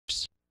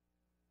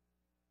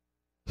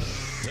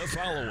The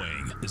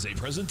following is a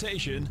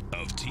presentation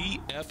of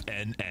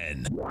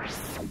TFNN.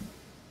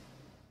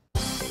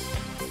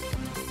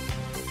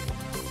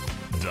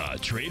 The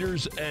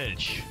Trader's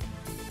Edge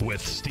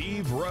with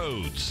Steve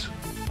Rhodes.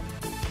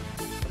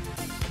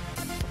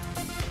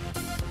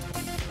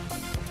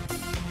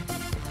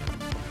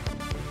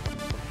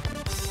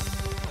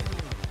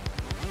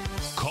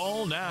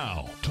 Call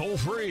now, toll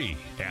free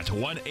at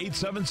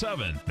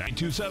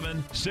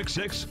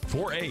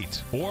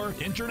 1-877-927-6648 or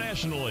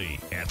internationally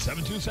at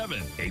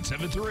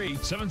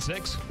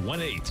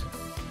 727-873-7618.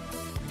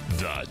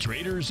 The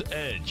Trader's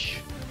Edge.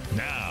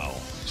 Now,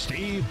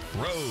 Steve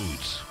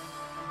Rhodes.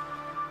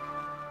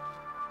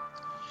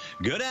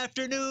 Good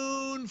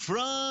afternoon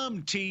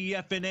from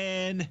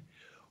TFNN.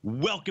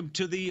 Welcome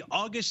to the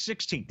August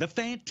 16th, the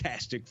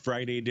fantastic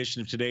Friday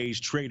edition of today's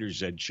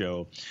Trader's Edge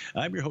Show.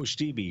 I'm your host,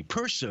 Stevie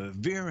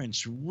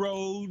Perseverance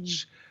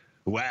Rhodes,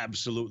 who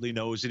absolutely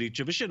knows that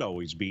each of us should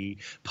always be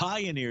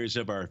pioneers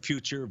of our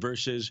future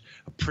versus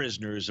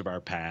prisoners of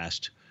our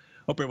past.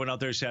 Hope everyone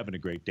out there is having a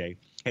great day.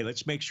 Hey,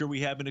 let's make sure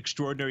we have an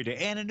extraordinary day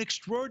and an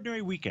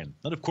extraordinary weekend.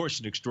 And, of course,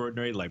 an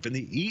extraordinary life. And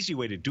the easy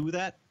way to do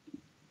that,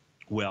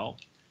 well,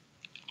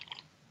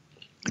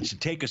 is to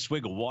take a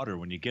swig of water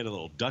when you get a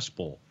little dust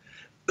bowl.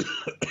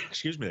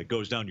 Excuse me, that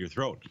goes down your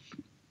throat.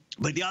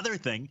 But the other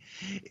thing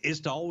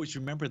is to always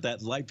remember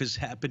that life is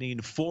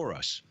happening for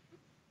us,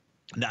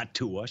 not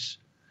to us.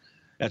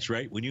 That's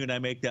right. When you and I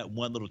make that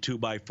one little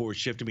 2x4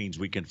 shift, it means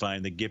we can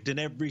find the gift in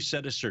every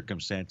set of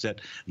circumstance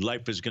that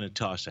life is going to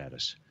toss at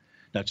us.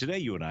 Now, today,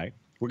 you and I,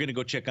 we're going to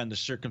go check on the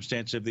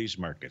circumstance of these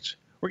markets.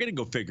 We're going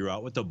to go figure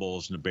out what the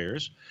bulls and the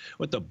bears,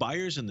 what the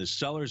buyers and the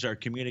sellers are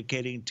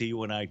communicating to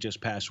you and I just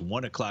past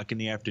 1 o'clock in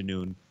the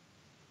afternoon.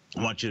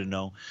 I want you to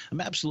know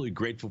I'm absolutely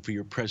grateful for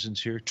your presence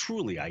here.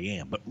 Truly, I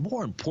am. But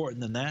more important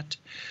than that,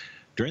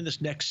 during this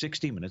next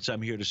 60 minutes,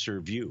 I'm here to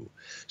serve you.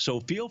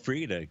 So feel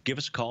free to give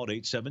us a call at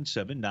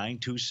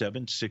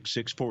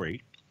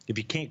 877-927-6648. If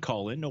you can't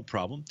call in, no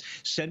problem.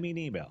 Send me an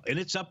email. And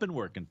it's up and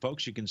working,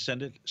 folks. You can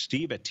send it,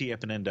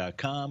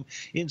 steve@tfnn.com.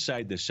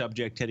 Inside the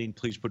subject heading,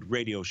 please put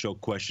radio show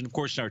question. Of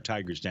course, in our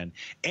Tiger's Den,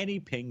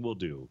 any ping will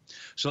do.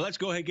 So let's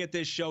go ahead and get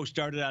this show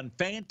started on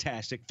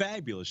fantastic,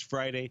 fabulous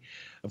Friday.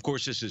 Of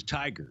course, this is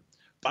Tiger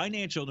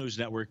Financial News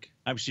Network.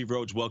 I'm Steve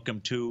Rhodes.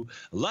 Welcome to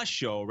Lush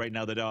Show. Right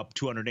now, they're up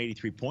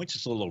 283 points.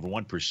 It's a little over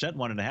 1%,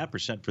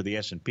 1.5% for the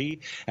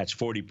S&P. That's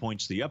 40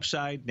 points the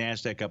upside.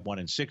 NASDAQ up 1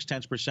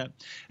 0.6%.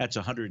 That's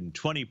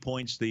 120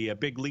 points. The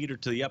big leader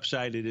to the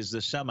upside, it is the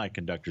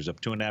semiconductors up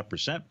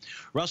 2.5%.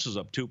 Russell's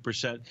up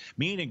 2%.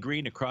 Mean and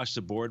green across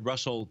the board.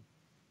 Russell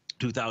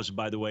 2000,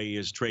 by the way,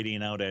 is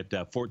trading out at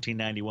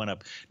 1491,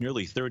 up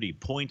nearly 30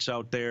 points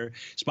out there.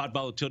 Spot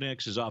volatility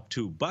index is off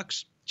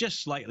 $2.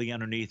 Just slightly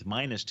underneath,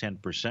 minus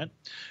 10%.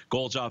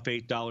 Gold's off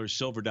 $8.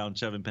 Silver down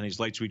 7 pennies.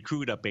 Light sweet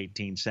crude up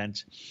 18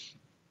 cents.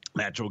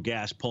 Natural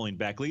gas pulling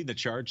back, leading the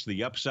charge to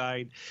the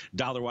upside.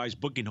 Dollar-wise,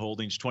 Booking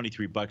Holdings,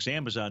 $23.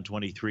 Amazon,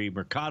 $23.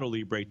 Mercado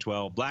Libre,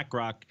 $12.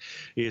 BlackRock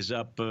is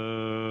up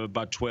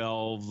about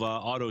 12.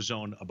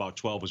 AutoZone, about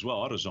 12 as well.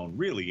 AutoZone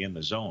really in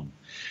the zone.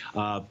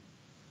 To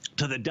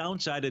the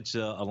downside, it's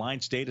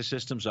Alliance Data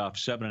Systems off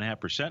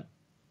 7.5%.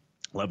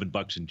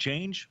 $11 and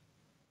change.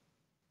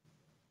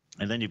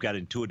 And then you've got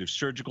Intuitive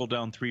Surgical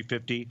down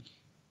 350.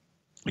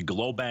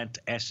 Globant,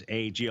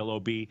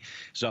 S-A-G-L-O-B,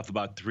 is off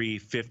about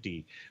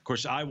 350. Of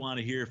course, I want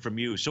to hear from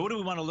you. So what do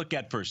we want to look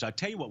at first? I'll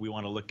tell you what we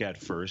want to look at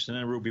first. And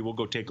then, Ruby, we'll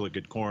go take a look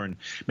at corn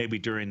maybe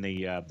during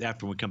the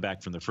after we come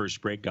back from the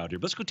first breakout here.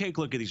 But let's go take a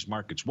look at these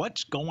markets.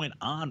 What's going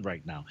on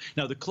right now?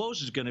 Now, the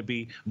close is going to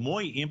be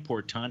muy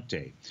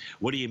importante.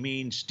 What do you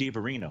mean, Steve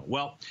Arena?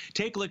 Well,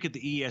 take a look at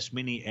the ES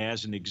Mini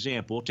as an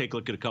example. We'll take a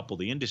look at a couple of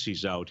the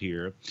indices out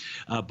here.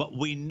 But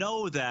we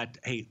know that,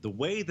 hey, the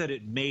way that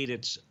it made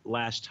its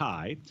last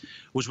high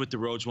was with the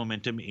Rhodes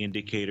Momentum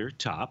Indicator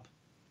top.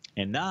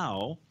 And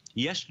now,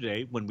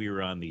 yesterday, when we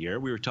were on the air,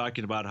 we were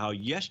talking about how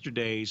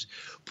yesterday's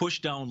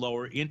push down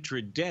lower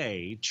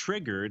intraday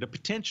triggered a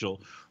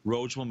potential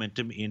Rhodes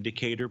Momentum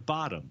Indicator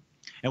bottom.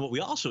 And what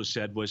we also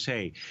said was,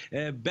 hey,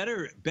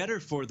 better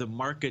for the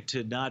market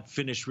to not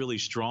finish really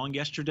strong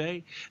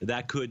yesterday.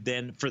 That could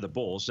then, for the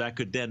bulls, that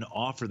could then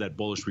offer that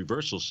bullish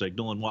reversal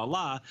signal. And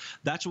voila,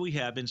 that's what we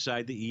have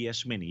inside the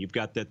ES Mini. You've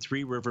got that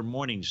three-river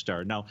morning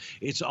star. Now,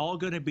 it's all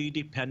going to be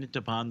dependent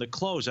upon the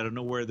close. I don't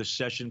know where the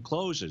session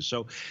closes.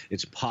 So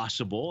it's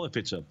possible, if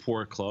it's a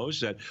poor close,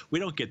 that we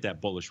don't get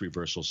that bullish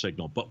reversal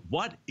signal. But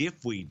what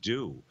if we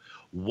do?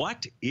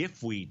 What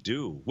if we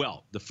do?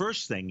 Well, the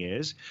first thing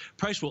is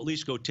price will at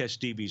least go test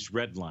Stevie's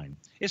red line.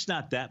 It's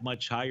not that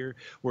much higher.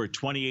 We're at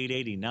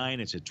 28.89.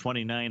 It's at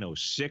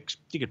 29.06.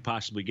 You could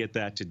possibly get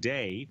that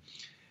today.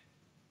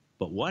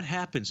 But what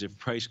happens if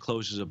price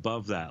closes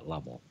above that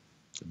level?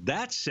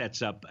 That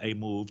sets up a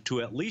move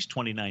to at least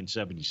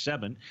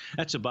 29.77.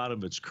 That's the bottom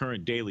of its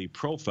current daily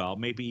profile,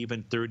 maybe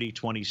even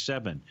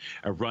 30.27,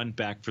 a run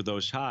back for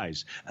those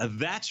highs.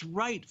 That's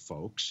right,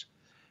 folks.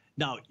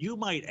 Now, you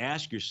might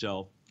ask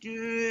yourself,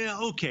 yeah,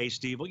 okay,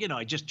 Steve, well, you know,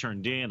 I just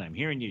turned in. I'm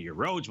hearing you, your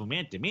Rhodes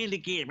Momentum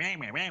Indicator.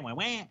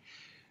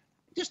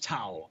 Just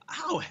how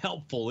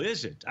helpful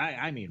is it?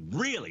 I mean,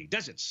 really,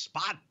 does it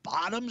spot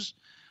bottoms?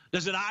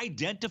 Does it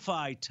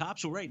identify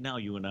tops? Well, right now,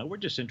 you and I, we're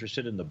just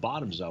interested in the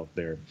bottoms out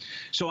there.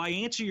 So I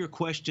answer your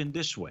question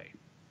this way.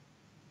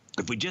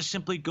 If we just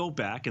simply go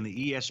back in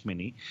the ES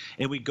Mini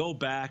and we go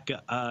back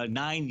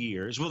 9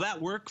 years, will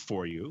that work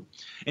for you?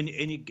 And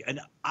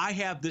I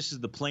have this is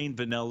the plain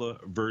vanilla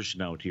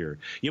version out here.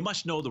 You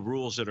must know the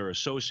rules that are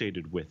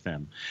associated with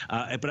them.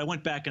 But I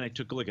went back and I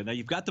took a look at now.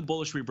 You've got the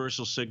bullish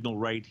reversal signal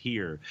right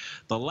here.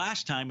 The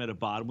last time at a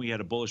bottom we had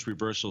a bullish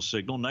reversal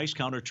signal. Nice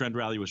counter trend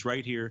rally was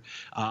right here,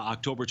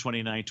 October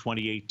 29,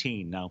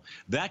 2018. Now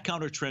that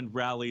counter trend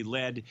rally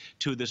led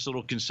to this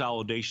little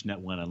consolidation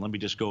that went on. Let me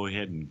just go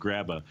ahead and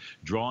grab a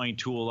drawing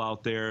tool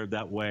out there.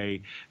 That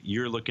way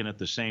you're looking at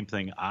the same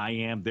thing I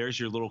am. There's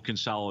your little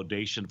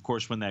consolidation. Of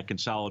course, when that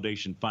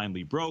consolidation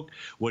finally broke,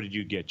 what did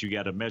you get? You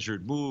got a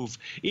measured move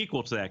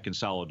equal to that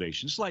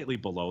consolidation, slightly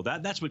below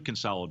that. That's what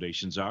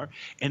consolidations are.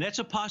 And that's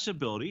a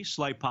possibility,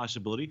 slight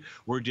possibility.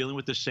 We're dealing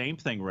with the same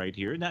thing right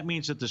here. And that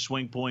means that the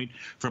swing point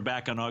from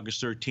back on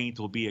August 13th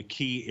will be a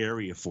key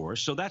area for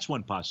us. So that's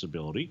one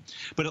possibility.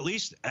 But at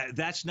least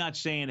that's not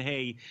saying,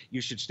 hey,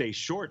 you should stay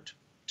short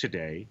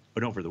today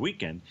and over the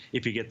weekend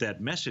if you get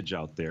that message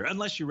out there,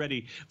 unless you're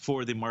ready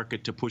for the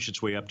market to push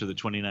its way up to the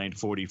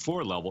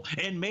 29.44 level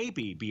and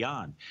maybe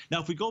beyond.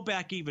 Now, if we go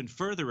back even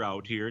further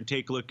out here and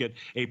take a look at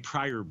a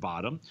prior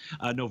bottom,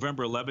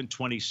 November 11,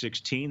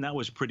 2016, that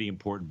was a pretty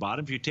important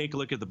bottom. If you take a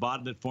look at the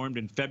bottom that formed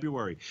in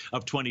February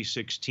of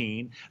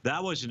 2016,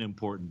 that was an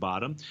important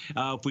bottom.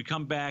 If we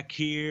come back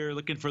here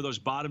looking for those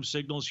bottom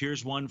signals,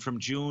 here's one from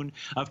June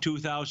of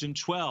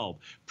 2012,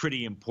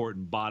 pretty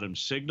important bottom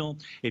signal.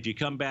 If you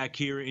come back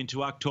here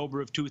into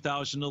October of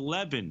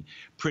 2011,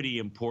 pretty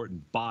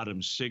important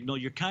bottom signal.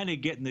 You're kind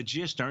of getting the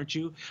gist, aren't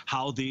you,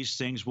 how these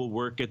things will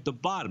work at the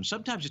bottom.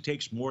 Sometimes it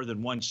takes more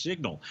than one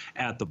signal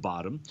at the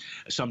bottom.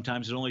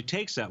 Sometimes it only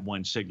takes that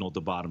one signal at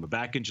the bottom. But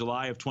back in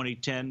July of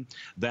 2010,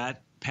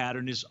 that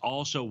pattern is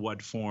also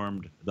what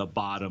formed the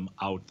bottom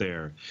out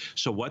there.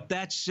 So what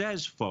that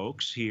says,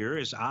 folks, here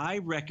is I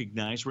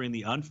recognize we're in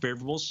the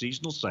unfavorable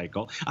seasonal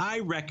cycle. I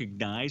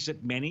recognize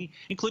that many,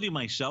 including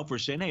myself, were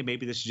saying, hey,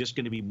 maybe this is just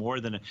going to be more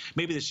than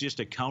maybe this is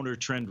just a counter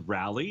trend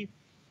rally.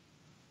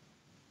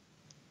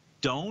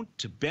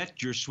 Don't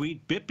bet your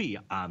sweet bippy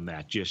on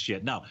that just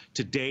yet. Now,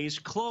 today's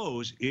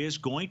close is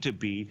going to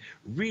be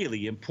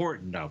really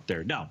important out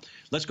there. Now,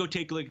 let's go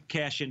take a look at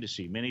cash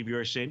indices. Many of you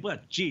are saying, well,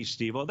 geez,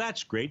 Steve, well,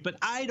 that's great, but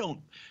I don't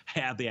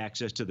have the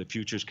access to the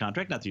futures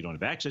contract. Not that you don't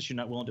have access. You're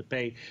not willing to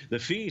pay the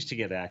fees to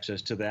get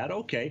access to that.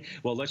 Okay,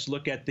 well, let's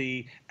look at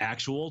the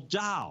actual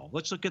Dow.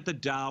 Let's look at the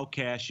Dow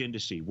cash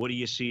indices. What do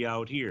you see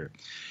out here?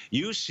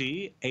 You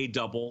see a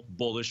double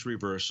bullish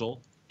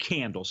reversal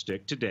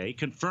candlestick today,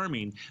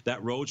 confirming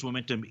that Rhodes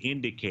momentum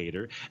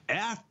indicator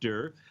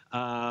after,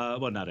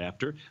 well, not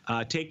after,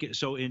 take it.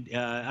 So in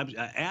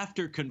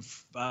after,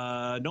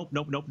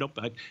 nope.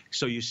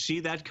 So you see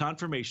that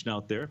confirmation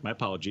out there. My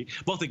apology.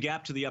 Both a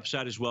gap to the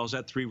upside as well as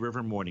that Three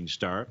River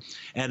Morningstar.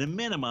 At a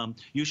minimum,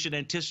 you should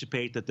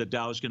anticipate that the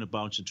Dow is going to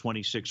bounce to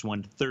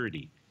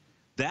 26,130.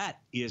 That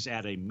is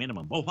at a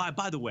minimum. Oh,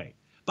 by the way,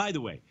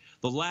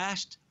 the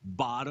last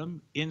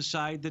bottom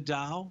inside the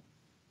Dow.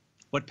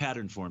 What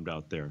pattern formed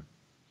out there?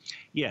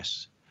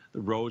 Yes, the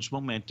Rhodes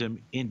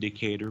momentum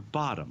indicator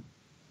bottom.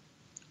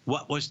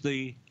 What was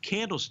the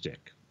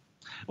candlestick?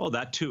 Well,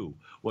 that too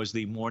was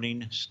the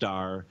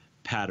Morningstar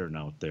pattern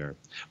out there.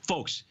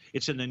 Folks,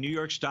 it's in the New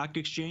York Stock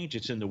Exchange.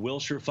 It's in the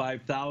Wilshire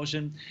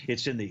 5000.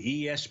 It's in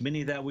the ES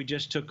Mini that we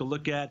just took a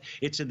look at.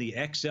 It's in the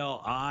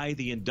XLI,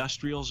 the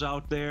industrials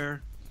out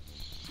there.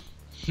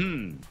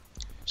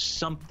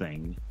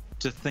 Something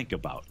to think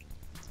about.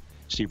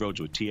 Steve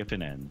Rhodes with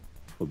TFNN.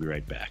 We'll be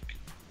right back.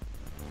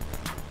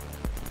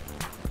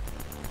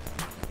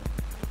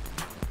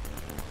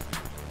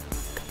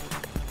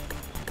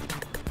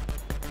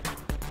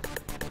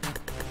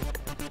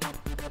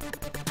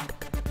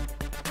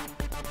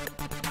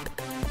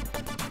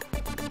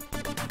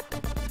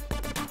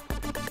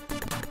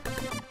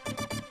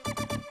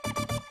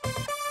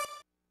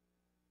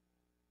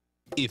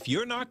 If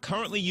you're not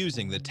currently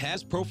using the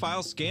TAS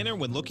Profile Scanner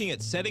when looking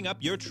at setting up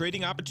your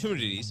trading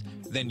opportunities,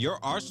 then your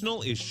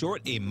arsenal is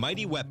short a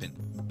mighty weapon.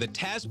 The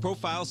TAS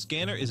Profile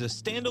Scanner is a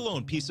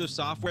standalone piece of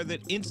software that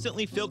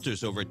instantly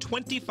filters over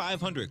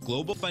 2,500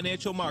 global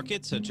financial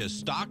markets such as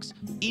stocks,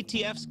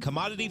 ETFs,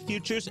 commodity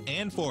futures,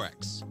 and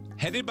Forex.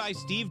 Headed by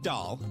Steve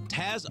Dahl,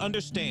 TAS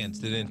understands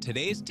that in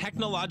today's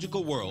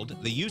technological world,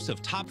 the use of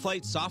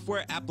top-flight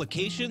software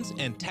applications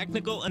and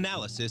technical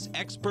analysis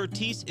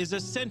expertise is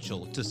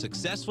essential to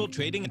successful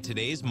trading in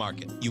today's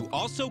market. You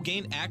also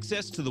gain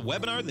access to the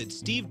webinar that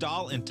Steve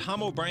Dahl and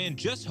Tom O'Brien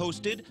just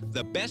hosted,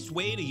 The Best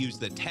Way to Use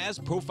the TAS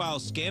Profile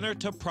Scanner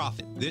to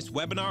Profit. This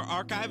webinar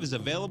archive is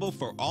available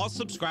for all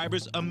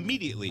subscribers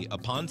immediately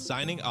upon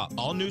signing up.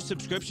 All new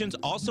subscriptions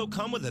also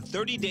come with a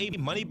 30-day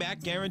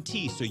money-back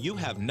guarantee, so you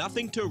have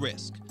nothing to risk.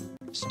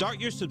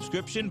 Start your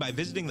subscription by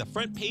visiting the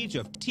front page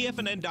of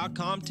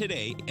TFNN.com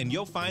today, and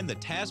you'll find the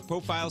TAS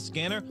Profile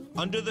Scanner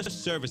under the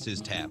Services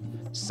tab.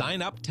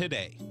 Sign up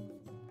today.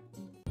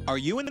 Are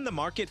you in the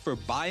market for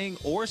buying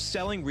or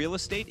selling real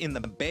estate in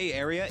the Bay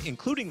Area,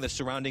 including the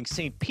surrounding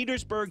St.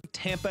 Petersburg,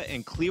 Tampa,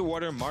 and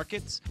Clearwater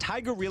markets?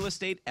 Tiger Real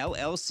Estate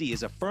LLC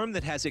is a firm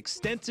that has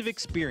extensive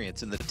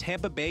experience in the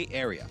Tampa Bay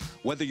area.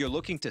 Whether you're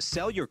looking to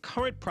sell your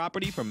current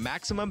property for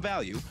maximum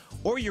value,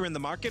 or you're in the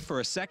market for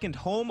a second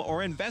home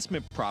or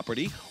investment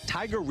property,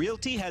 Tiger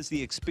Realty has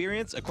the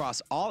experience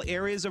across all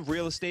areas of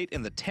real estate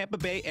in the Tampa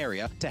Bay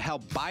area to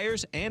help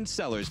buyers and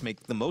sellers make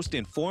the most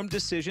informed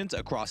decisions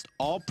across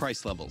all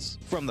price levels.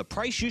 From the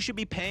price you should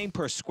be paying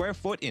per square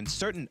foot in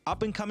certain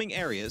up-and-coming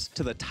areas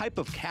to the type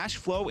of cash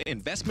flow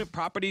investment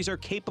properties are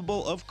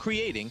capable of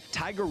creating,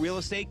 Tiger Real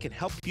Estate can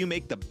help you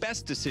make the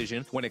best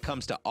decision when it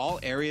comes to all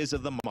areas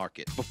of the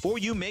market. Before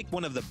you make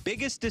one of the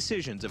biggest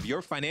decisions of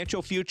your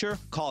financial future,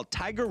 call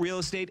Tiger Real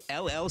Estate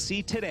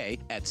LLC today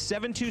at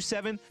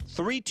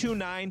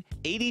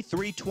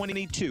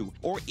 727-329-8322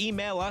 or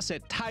email us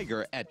at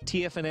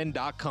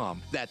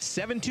tiger@tfnn.com. That's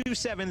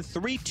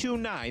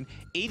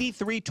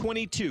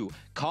 727-329-8322.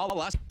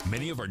 Call us.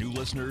 Many of our new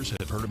listeners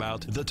have heard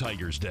about the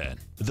Tiger's Den.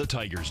 The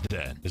Tiger's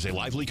Den is a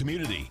lively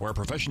community where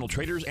professional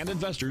traders and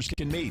investors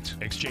can meet,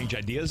 exchange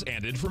ideas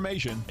and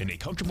information in a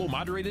comfortable,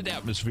 moderated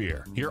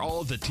atmosphere. Hear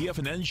all of the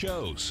TFNN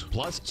shows,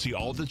 plus see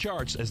all of the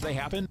charts as they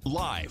happen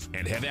live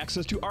and have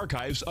access to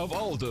archives of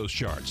all of those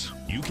charts.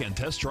 You can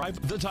test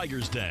drive the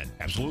Tiger's Den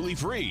absolutely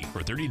free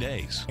for 30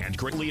 days and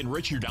greatly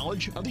enrich your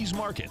knowledge of these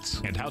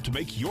markets and how to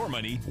make your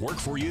money work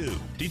for you.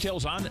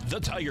 Details on the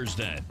Tiger's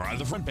Den are on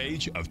the front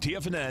page of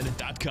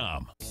TFNN.com.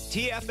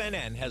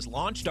 TFNN has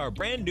launched our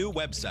brand new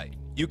website.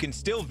 You can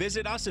still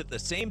visit us at the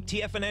same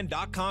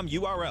TFNN.com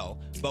URL,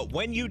 but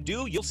when you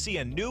do, you'll see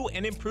a new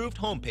and improved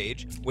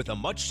homepage with a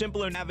much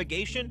simpler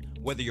navigation,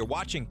 whether you're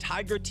watching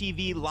Tiger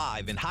TV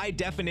live in high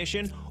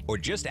definition or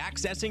just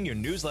accessing your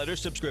newsletter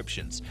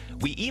subscriptions.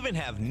 We even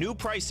have new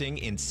pricing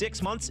in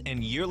 6 months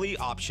and yearly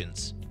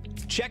options.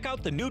 Check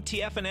out the new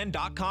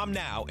TFNN.com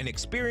now and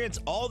experience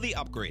all the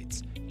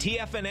upgrades.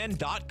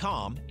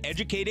 TFNN.com,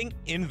 educating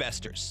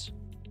investors.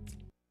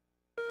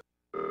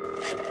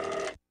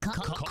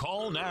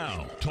 Call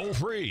now, toll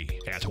free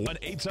at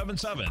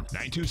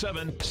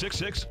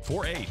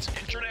 1-877-927-6648.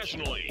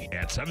 Internationally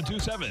at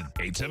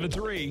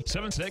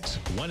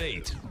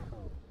 727-873-7618.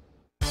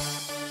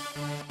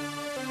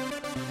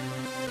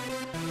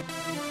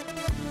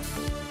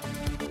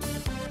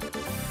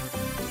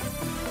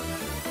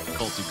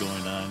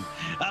 Going on,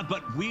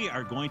 but we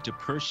are going to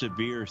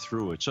persevere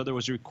through it. So there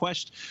was a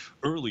request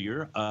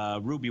earlier.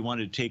 Ruby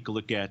wanted to take a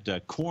look at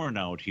corn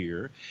out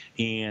here,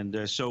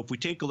 and so if we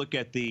take a look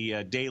at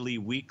the daily,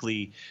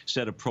 weekly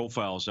set of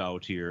profiles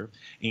out here,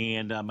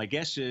 and my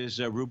guess is,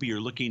 Ruby, you're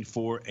looking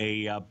for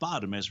a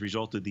bottom as a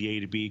result of the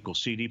A to B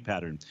equals CD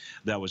pattern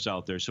that was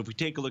out there. So if we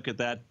take a look at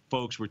that,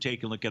 folks, we're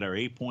taking a look at our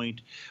A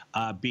point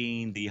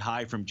being the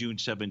high from June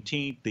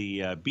 17th.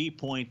 The B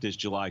point is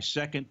July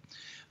 2nd.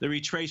 The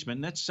retracement,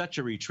 and that's such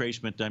a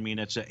retracement. I mean,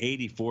 it's an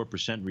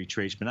 84%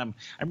 retracement. I'm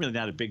really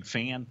not a big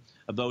fan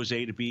of those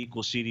A to B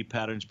equals CD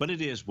patterns, but it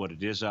is what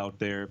it is out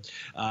there.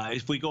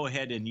 If we go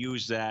ahead and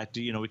use that,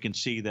 you know, we can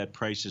see that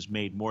price has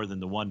made more than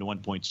the 1 to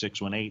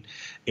 1.618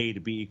 A to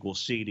B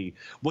equals CD.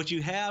 What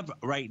you have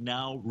right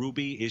now,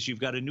 Ruby, is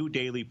you've got a new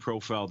daily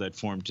profile that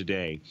formed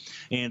today.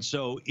 And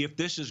so if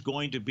this is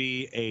going to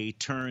be a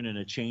turn and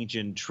a change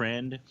in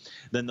trend,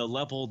 then the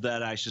level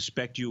that I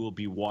suspect you will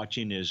be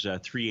watching is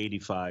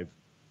 385.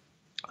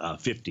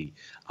 50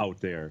 out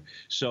there.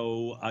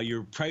 So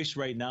your price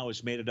right now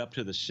is made it up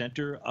to the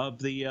center of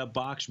the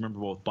box.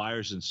 Remember, both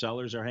buyers and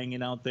sellers are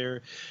hanging out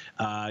there.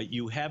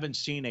 You haven't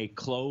seen a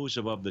close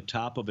above the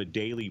top of a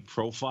daily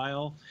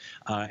profile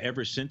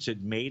ever since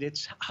it made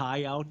its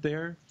high out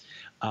there.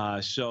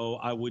 So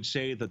I would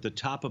say that the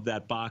top of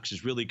that box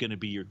is really going to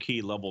be your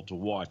key level to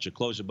watch. A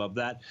close above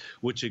that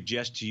would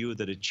suggest to you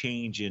that a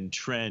change in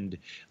trend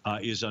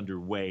is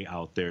underway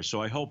out there.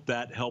 So I hope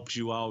that helps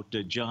you out.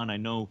 John, I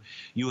know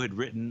you had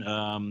written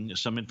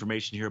some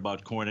information here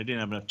about corn. I didn't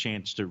have enough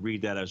chance to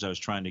read that as I was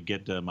trying to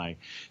get my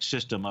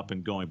system up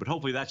and going. But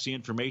hopefully that's the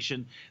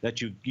information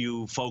that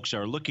you folks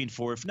are looking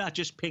for. If not,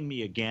 just ping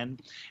me again,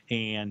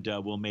 and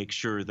we'll make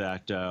sure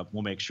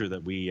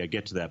that we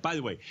get to that. By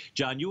the way,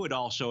 John, you had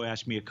also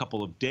asked me a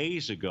couple of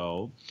days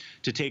ago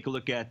to take a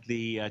look at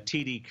the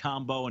TD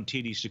combo and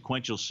TD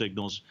sequential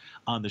signals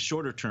on the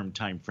shorter term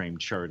time frame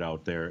chart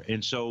out there.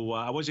 And so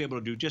I was able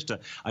to do just a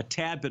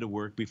tad bit of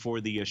work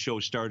before the show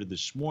started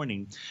this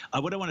morning.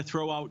 What I want to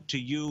throw out to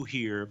you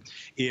here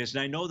is,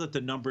 and I know that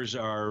the numbers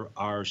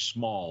are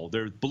small.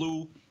 They're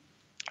blue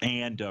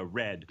and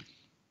red.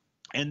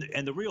 And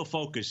the real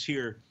focus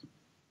here,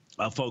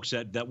 folks,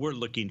 that we're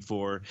looking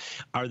for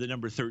are the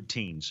number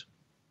 13s.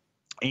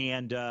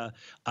 And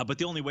but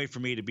the only way for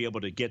me to be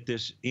able to get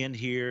this in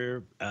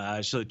here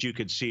so that you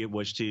could see it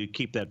was to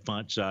keep that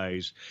font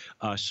size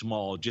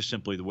small, just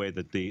simply the way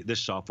that this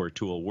software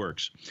tool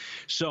works.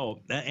 So,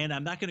 and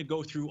I'm not going to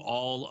go through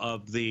all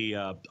the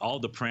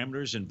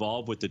parameters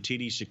involved with the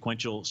TD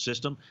sequential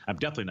system. I'm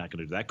definitely not going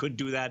to do that. I couldn't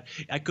do that.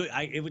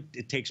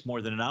 It takes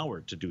more than an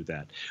hour to do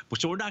that.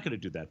 So we're not going to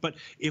do that. But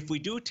if we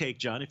do take,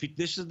 John,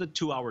 this is the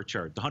 2-hour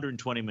chart, the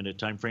 120-minute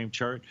time frame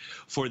chart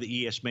for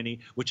the ES Mini,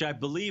 which I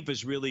believe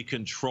is really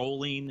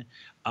controlling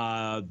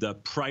the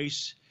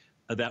price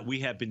that we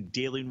have been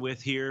dealing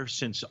with here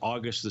since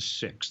August the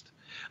 6th.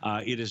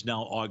 It is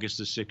now August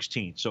the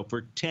 16th. So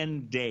for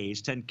 10 days,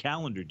 10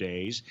 calendar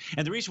days,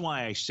 and the reason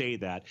why I say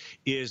that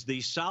is the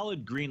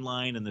solid green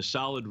line and the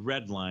solid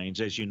red lines,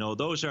 as you know,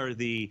 those are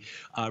the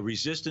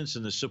resistance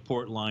and the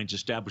support lines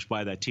established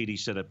by that TD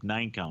setup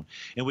 9 count.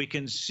 And we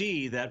can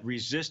see that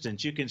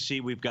resistance. You can see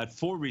we've got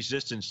 4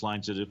 resistance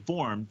lines that have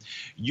formed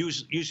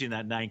using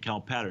that 9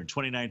 count pattern: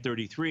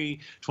 2933,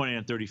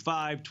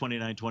 2935,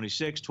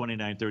 2926,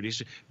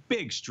 2936.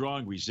 Big,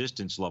 strong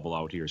resistance level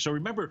out here. So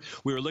remember,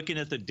 we were looking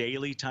at the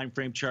daily time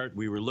frame chart.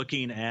 We were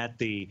looking at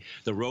the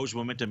Rhodes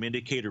momentum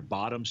indicator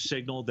bottom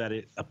signal that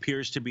it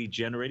appears to be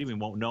generating. We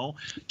won't know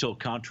till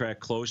contract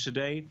close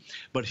today.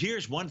 But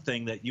here's one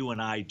thing that you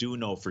and I do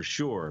know for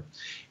sure.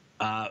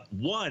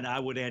 One, I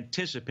would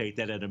anticipate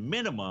that at a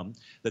minimum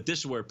that this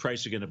is where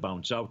price is going to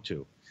bounce out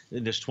to,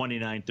 in this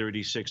 29,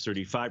 36,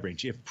 35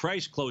 range. If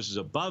price closes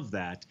above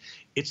that,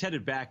 it's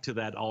headed back to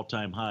that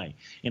all-time high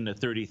in the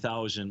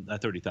 30,000.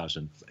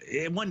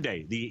 One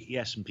day, the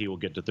S&P will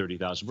get to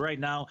 30,000. But right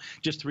now,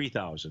 just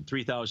 3,000,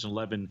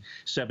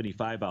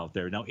 3,1175 out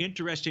there. Now,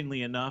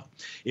 interestingly enough,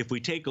 if we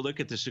take a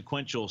look at the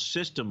sequential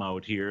system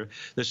out here,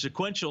 the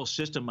sequential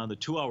system on the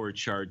 2-hour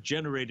chart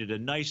generated a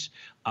nice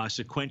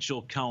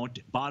sequential count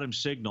bottom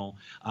signal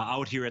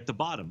out here at the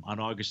bottom on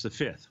August the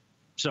 5th.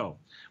 So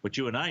what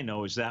you and I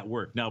know is that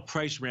worked. Now,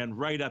 price ran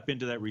right up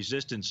into that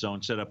resistance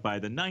zone set up by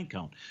the 9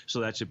 count. So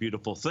that's a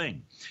beautiful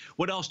thing.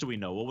 What else do we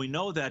know? Well, we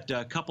know that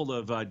a couple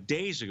of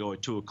days ago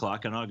at 2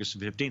 o'clock on August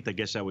 15th, I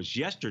guess that was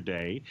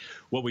yesterday,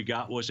 what we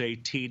got was a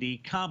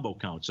TD combo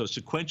count. So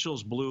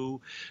sequential's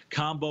blue,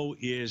 combo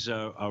is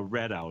a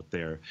red out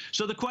there.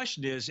 So the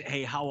question is,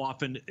 hey, how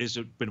often has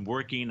it been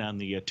working on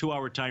the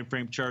 2-hour time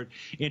frame chart?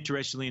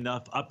 Interestingly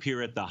enough, up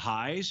here at the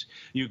highs,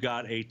 you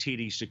got a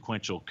TD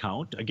sequential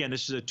count. Again,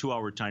 this is a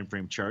 2-hour time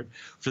frame chart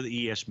for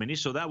the ES Mini,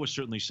 so that was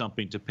certainly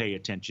something to pay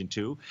attention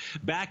to.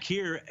 Back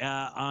here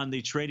on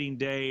the trading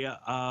day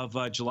of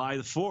July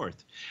the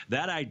 4th,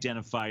 that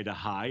identified a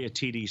high, a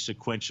TD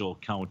sequential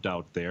count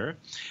out there.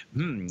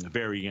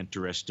 Very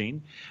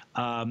interesting.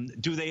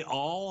 Do they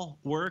all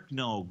work?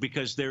 No,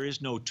 because there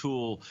is no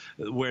tool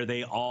where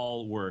they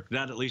all work,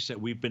 not at least that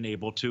we've been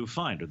able to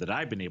find, or that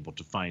I've been able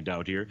to find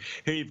out here.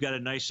 Here you've got a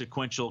nice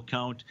sequential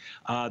count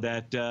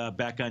that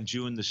back on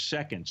June the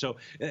 2nd. So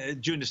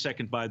June the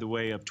 2nd, by the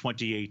way, of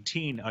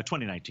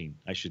 2019,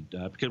 I should,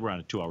 because we're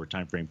on a 2-hour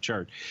time frame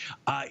chart.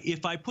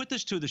 If I put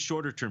this to the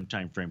shorter term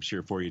time frames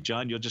here for you,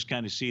 John, you'll just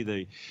kind of see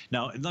the,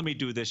 now let me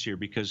do this here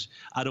because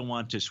I don't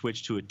want to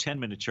switch to a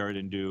 10-minute chart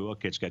and do,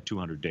 okay, it's got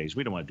 200 days.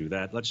 We don't want to do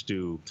that. Let's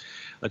do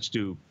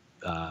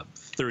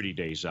 30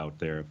 days out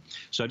there.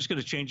 So I'm just going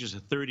to change this to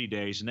 30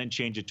 days and then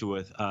change it to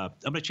I'm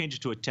going to change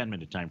it to a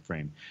 10-minute time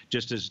frame,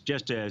 just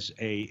as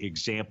a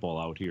example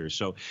out here.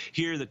 So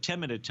here, the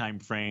 10-minute time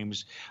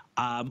frames,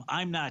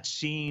 I'm not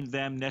seeing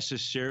them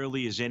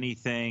necessarily as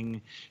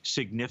anything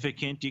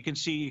significant. You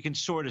can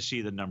sort of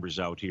see the numbers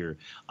out here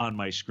on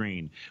my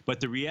screen. But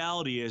the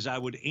reality is, I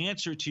would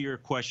answer to your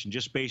question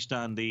just based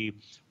on the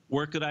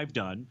work that I've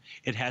done.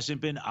 It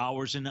hasn't been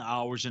hours and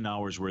hours and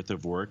hours worth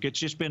of work. It's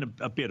just been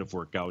a bit of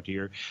work out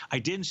here. I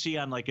didn't see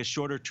on like a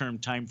shorter term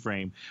time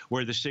frame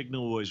where the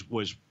signal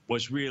was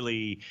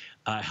really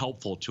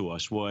helpful to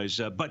us.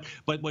 But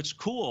what's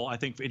cool, I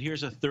think, and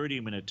here's a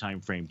 30-minute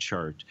time frame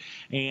chart,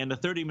 and the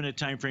 30-minute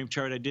time frame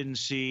chart, I didn't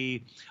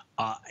see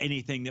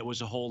anything that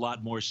was a whole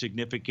lot more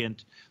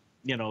significant,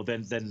 you know,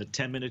 than the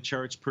 10-minute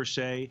charts per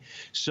se.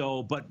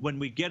 So, but when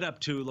we get up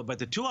to, but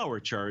the 2-hour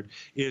chart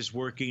is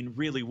working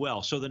really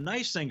well. So the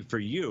nice thing for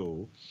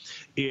you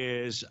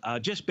is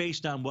just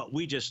based on what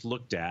we just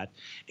looked at,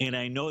 and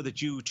I know that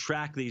you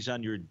track these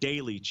on your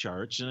daily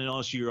charts, and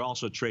also you're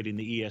also trading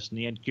the ES and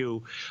the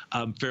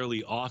NQ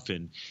fairly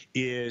often,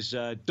 is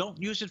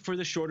don't use it for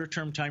the shorter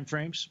term time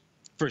frames.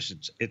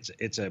 First,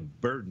 it's a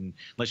burden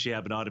unless you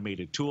have an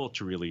automated tool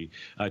to really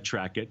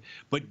track it.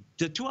 But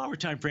the 2-hour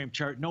time frame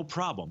chart, no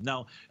problem.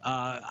 Now,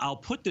 I'll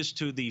put this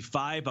to the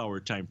 5-hour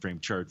time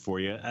frame chart for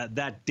you.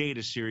 That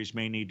data series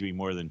may need to be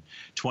more than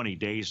 20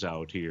 days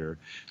out here.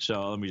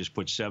 So let me just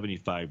put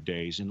 75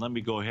 days. And let me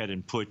go ahead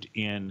and put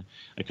in,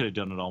 I could have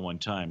done it all one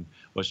time.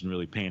 Wasn't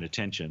really paying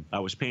attention. I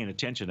was paying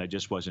attention. I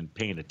just wasn't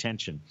paying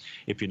attention,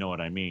 if you know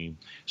what I mean.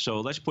 So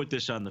let's put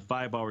this on the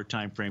 5-hour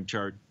time frame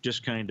chart,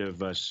 just kind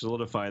of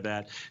solidify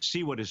that.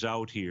 See what is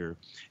out here,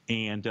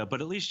 and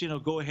but at least, you know,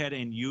 go ahead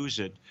and use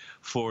it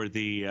for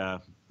the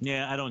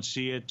yeah, I don't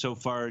see it so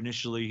far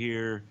initially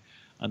here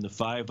on the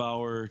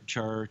 5-hour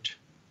chart.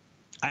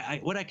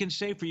 What I can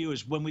say for you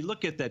is when we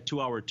look at that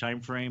 2-hour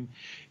time frame,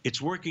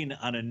 it's working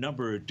on a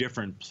number of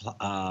different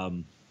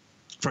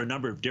for a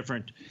number of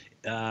different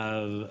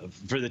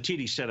for the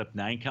TD setup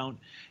 9 count,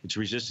 it's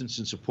resistance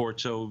and support.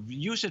 So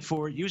use it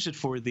for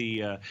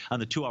the on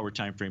the 2-hour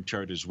time frame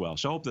chart as well.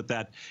 So I hope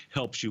that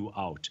helps you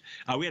out.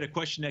 We had a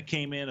question that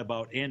came in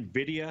about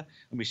NVIDIA.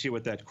 Let me see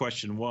what that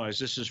question was.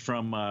 This is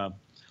from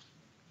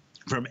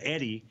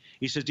Eddie.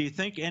 He says, do you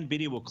think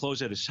NVIDIA will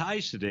close at its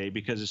highs today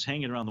because it's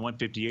hanging around the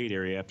 158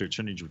 area after its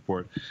earnings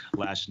report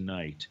last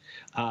night?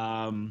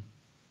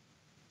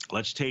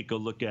 Let's take a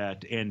look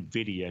at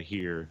NVIDIA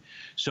here.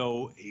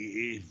 So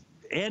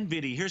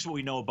NVIDIA, here's what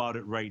we know about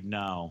it right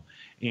now,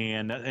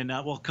 and I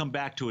will come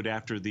back to it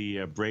after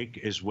the break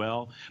as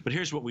well. But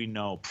here's what we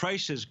know.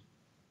 Price is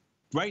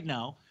right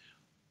now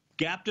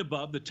gapped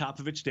above the top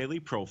of its daily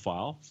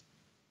profile,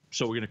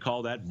 so we're going to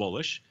call that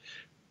bullish.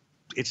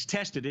 It's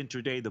tested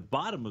intraday the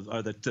bottom of,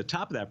 or the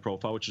top of that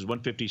profile, which is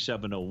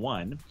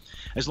 157.01.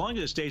 As long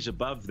as it stays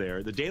above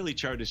there, the daily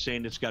chart is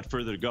saying it's got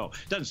further to go.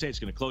 It doesn't say it's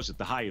going to close at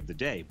the high of the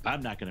day.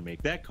 I'm not going to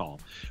make that call.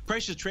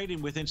 Price is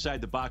trading with inside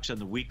the box on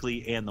the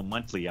weekly and the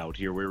monthly out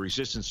here, where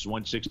resistance is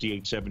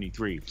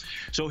 168.73.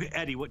 So,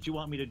 Eddie, what you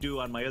want me to do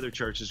on my other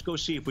charts is go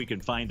see if we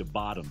can find a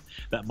bottom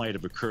that might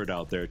have occurred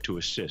out there to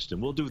assist. And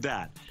we'll do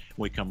that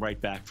when we come right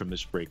back from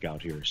this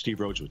breakout here. Steve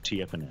Rhodes with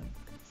TFNN.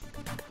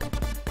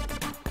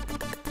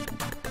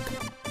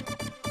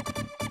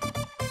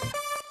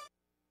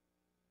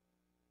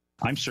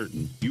 I'm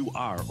certain you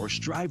are or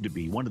strive to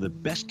be one of the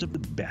best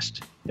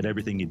at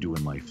everything you do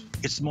in life.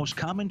 It's the most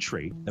common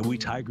trait that we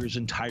tigers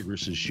and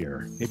tigresses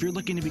share. If you're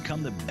looking to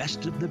become the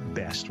best of the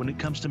best when it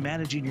comes to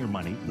managing your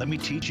money, let me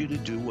teach you to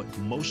do what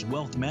most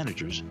wealth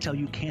managers tell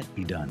you can't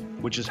be done,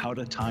 which is how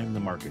to time the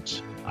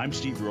markets. I'm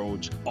Steve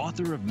Rhodes,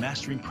 author of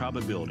Mastering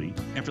Probability,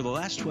 and for the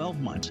last 12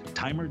 months,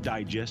 Timer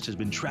Digest has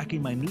been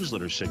tracking my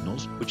newsletter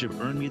signals, which have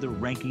earned me the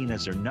ranking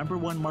as their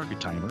 #1 market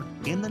timer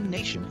in the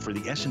nation for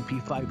the S&P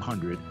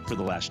 500 for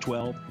the last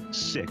 12,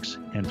 6,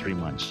 and 3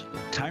 months.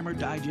 Timer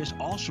Digest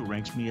also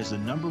ranks me as the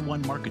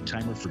 #1 market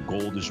timer for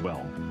gold as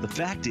well. The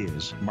fact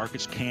is,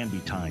 markets can be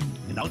timed,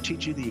 and I'll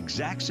teach you the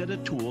exact set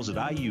of tools that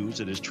I use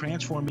that has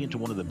transformed me into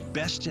one of the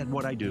best at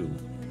what I do.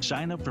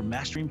 Sign up for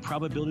Mastering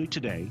Probability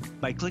today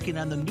by clicking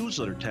on the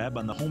newsletter tab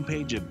on the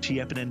homepage of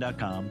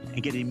TFNN.com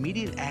and get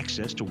immediate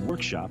access to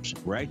workshops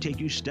where I take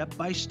you step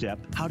by step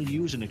how to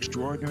use an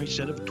extraordinary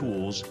set of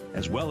tools,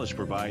 as well as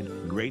provide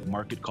great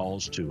market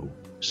calls too.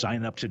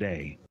 Sign up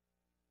today.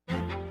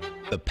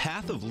 The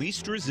Path of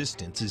Least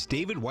Resistance is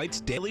David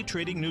White's daily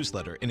trading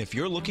newsletter, and if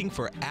you're looking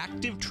for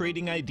active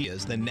trading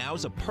ideas, then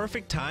now's a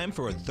perfect time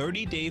for a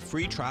 30-day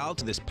free trial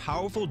to this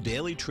powerful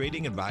daily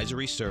trading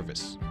advisory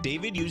service.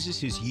 David uses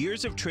his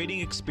years of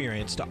trading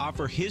experience to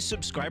offer his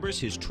subscribers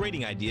his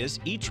trading ideas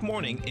each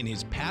morning in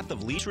his Path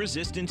of Least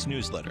Resistance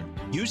newsletter.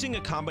 Using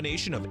a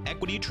combination of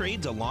equity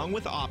trades along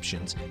with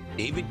options,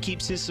 David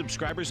keeps his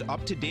subscribers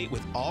up to date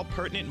with all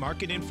pertinent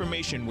market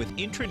information with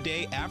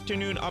intraday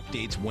afternoon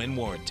updates when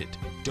warranted.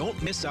 Don't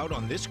miss out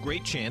on this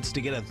great chance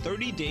to get a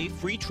 30-day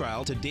free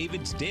trial to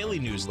David's daily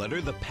newsletter,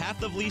 The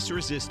Path of Least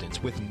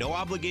Resistance, with no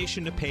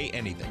obligation to pay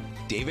anything.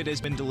 David has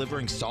been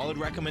delivering solid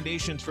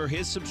recommendations for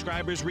his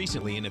subscribers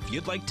recently, and if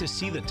you'd like to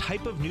see the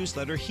type of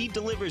newsletter he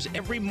delivers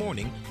every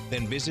morning,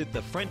 then visit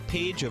the front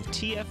page of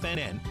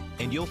TFNN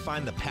and you'll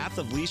find The Path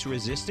of Least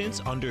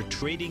Resistance under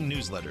Trading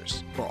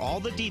Newsletters. For all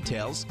the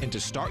details and to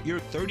start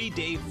your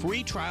 30-day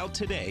free trial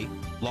today,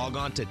 log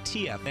on to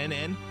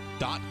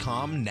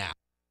TFNN.com now.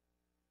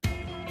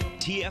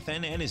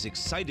 TFNN is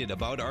excited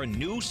about our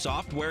new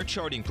software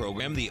charting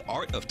program, The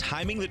Art of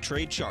Timing the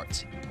Trade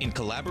Charts. In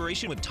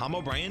collaboration with Tom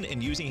O'Brien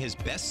and using his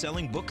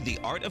best-selling book, The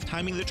Art of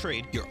Timing the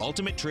Trade, Your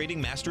Ultimate Trading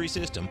Mastery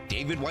System,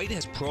 David White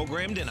has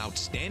programmed an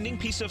outstanding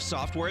piece of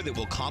software that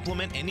will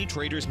complement any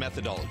trader's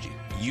methodology.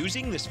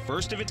 Using this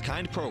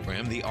first-of-its-kind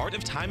program, The Art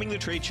of Timing the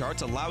Trade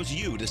Charts allows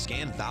you to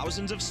scan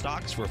thousands of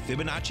stocks for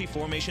Fibonacci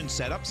formation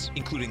setups,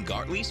 including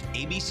Gartley's,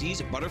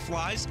 ABC's,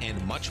 butterflies,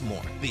 and much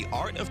more. The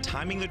Art of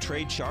Timing the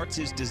Trade Charts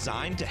is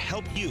designed to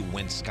help you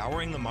when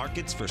scouring the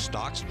markets for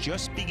stocks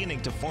just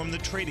beginning to form the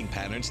trading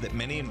patterns that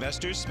many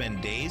investors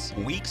spend days,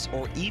 weeks,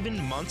 or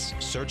even months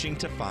searching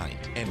to find.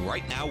 And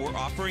right now, we're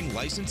offering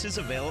licenses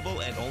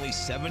available at only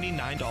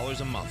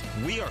 $79 a month.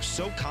 We are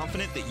so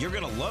confident that you're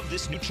going to love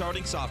this new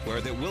charting software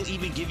that will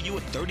even give you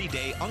a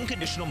 30-day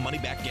unconditional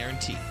money-back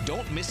guarantee.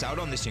 Don't miss out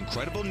on this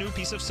incredible new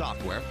piece of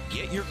software.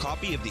 Get your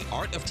copy of The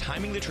Art of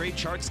Timing the Trade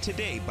Charts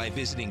today by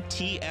visiting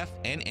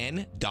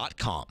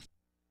TFNN.com.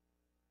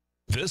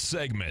 This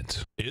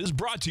segment is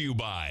brought to you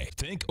by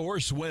Think or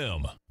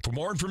Swim. For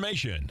more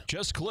information,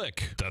 just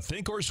click the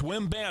Think or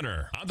Swim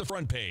banner on the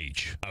front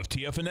page of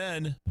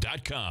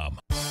TFNN.com.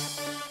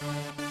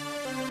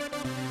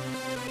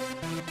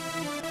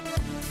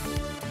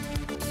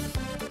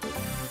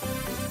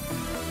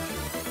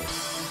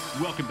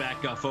 Welcome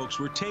back, folks.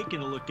 We're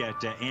taking a look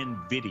at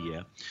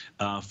NVIDIA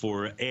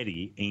for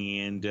Eddie,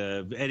 and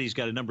Eddie's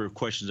got a number of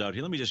questions out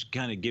here. Let me just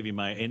kind of give you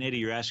my, and Eddie,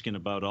 you're asking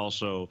about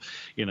also,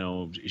 you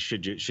know,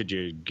 should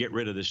you get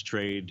rid of this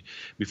trade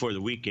before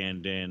the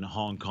weekend and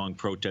Hong Kong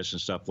protests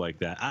and stuff like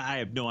that. I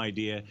have no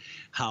idea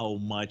how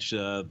much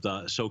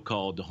the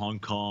so-called Hong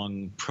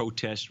Kong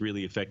protests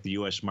really affect the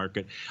U.S.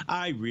 market.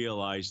 I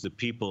realize the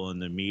people in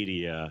the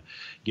media,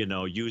 you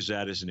know, use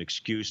that as an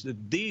excuse.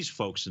 These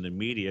folks in the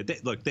media,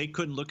 look, they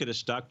couldn't look at a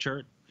stock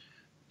chart.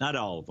 Not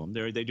all of them.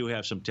 They do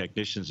have some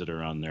technicians that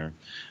are on there.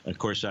 Of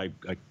course, I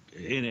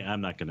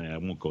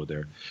won't go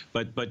there.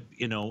 But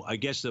you know, I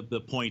guess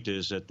the point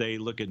is that they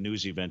look at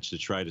news events to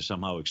try to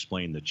somehow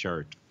explain the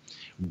chart.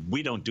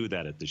 We don't do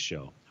that at the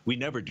show. We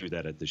never do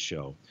that at the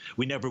show.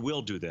 We never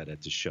will do that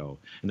at the show.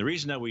 And the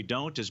reason that we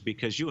don't is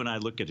because you and I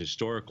look at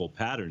historical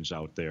patterns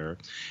out there.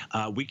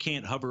 We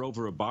can't hover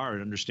over a bar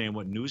and understand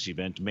what news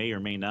event may or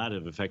may not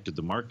have affected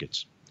the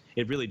markets.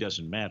 It really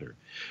doesn't matter.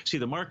 See,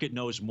 the market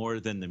knows more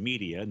than the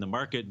media, and the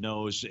market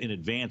knows in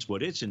advance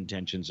what its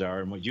intentions are.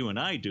 And what you and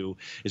I do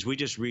is we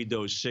just read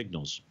those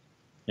signals.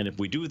 And if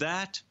we do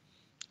that,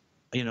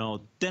 you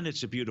know, then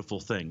it's a beautiful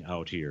thing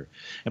out here.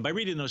 And by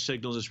reading those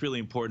signals, it's really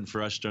important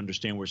for us to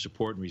understand where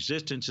support and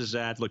resistance is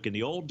at. Look, in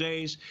the old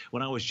days,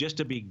 when I was just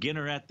a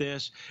beginner at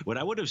this, what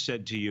I would have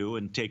said to you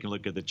and taken a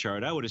look at the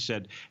chart, I would have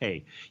said,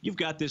 hey, you've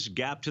got this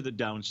gap to the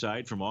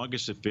downside from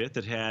August the 5th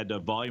that had a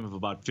volume of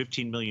about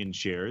 15 million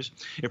shares.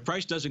 If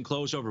price doesn't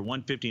close over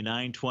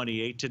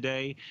 159.28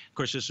 today, of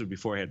course, this was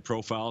before I had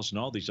profiles and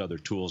all these other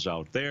tools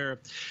out there,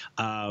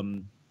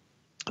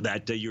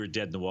 that you're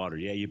dead in the water.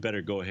 Yeah, you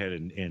better go ahead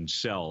and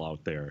sell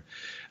out there.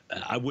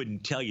 I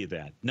wouldn't tell you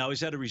that. Now, is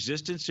that a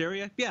resistance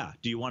area? Yeah.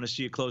 Do you want to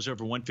see it close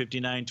over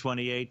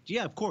 159.28?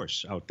 Yeah, of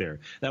course, out there.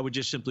 That would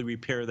just simply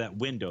repair that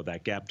window,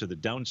 that gap to the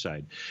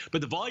downside.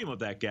 But the volume of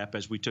that gap,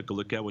 as we took a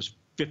look at, was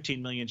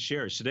 15 million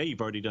shares. Today,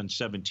 you've already done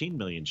 17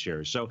 million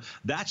shares. So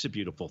that's a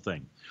beautiful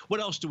thing.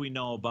 What else do we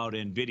know about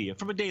NVIDIA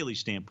from a daily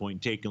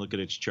standpoint, taking a look at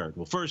its chart?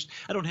 Well, first,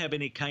 I don't have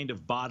any kind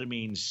of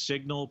bottoming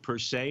signal per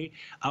se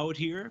out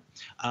here.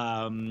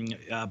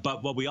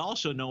 But what we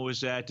also know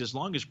is that as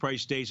long as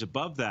price stays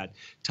above that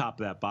top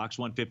of that box,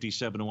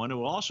 157.01, it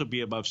will also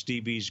be above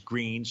Stevie's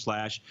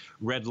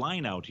green/red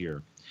line out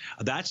here.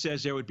 That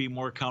says there would be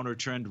more counter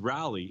trend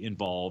rally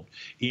involved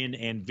in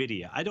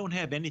NVIDIA. I don't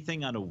have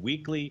anything on a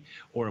weekly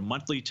or a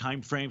monthly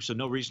time frame, so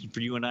no reason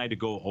for you and I to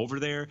go over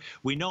there.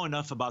 We know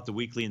enough about the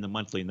weekly and the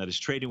monthly, and that is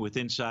trading with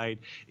inside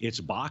its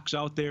box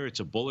out there.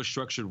 It's a bullish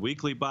structured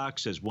weekly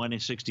box, says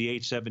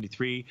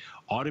 168.73,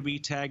 ought to be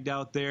tagged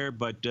out there,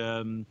 but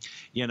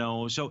you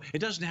know, so it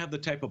doesn't have the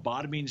type of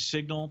bottoming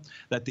signal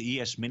that the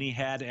ES Mini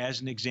had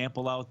as an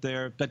example out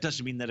there. That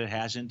doesn't mean that it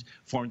hasn't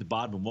formed the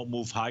bottom and won't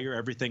move higher.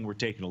 Everything we're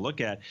taking a look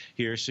at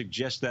here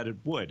suggests that it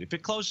would. If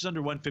it closes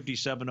under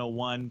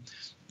 157.01,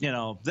 you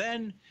know,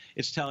 then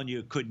it's telling you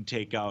it couldn't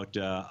take out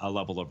a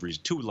level of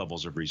two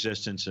levels of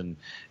resistance, and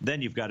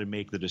then you've got to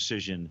make the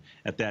decision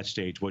at that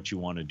stage what you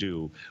want to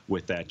do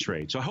with that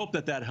trade. So I hope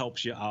that that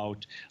helps you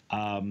out,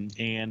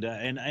 and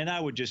I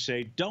would just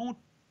say don't.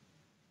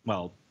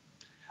 Well,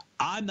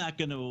 I'm not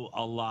going to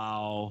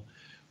allow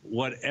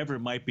whatever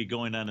might be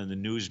going on in the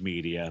news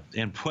media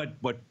and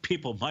what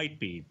people might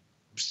be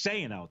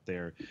saying out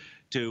there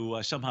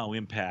to somehow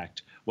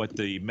impact what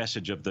the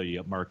message of the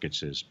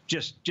markets is.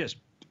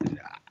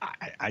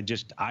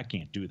 I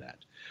can't do that.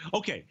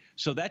 Okay,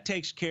 so that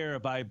takes care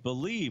of, I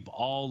believe,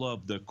 all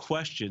of the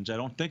questions. I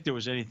don't think there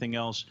was anything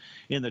else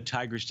in the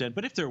Tiger's Den,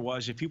 but if there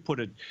was, if you put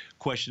a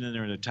question in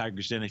there in the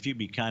Tiger's Den, if you'd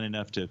be kind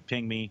enough to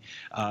ping me,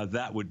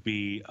 that would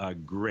be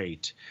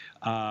great.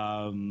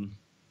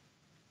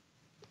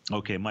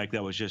 Okay, Mike,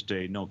 that was just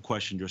a no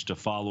question, just a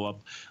follow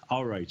up.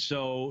 All right,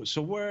 so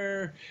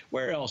where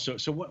else?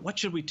 So what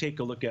should we take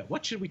a look at?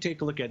 What should we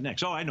take a look at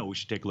next? Oh, I know we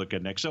should take a look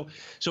at next.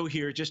 So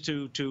here, just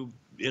to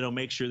you know,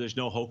 make sure there's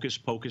no hocus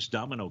pocus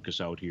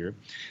dominocus out here,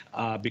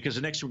 because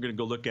the next thing we're going to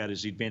go look at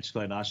is the advanced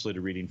decline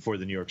oscillator reading for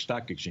the New York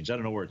Stock Exchange. I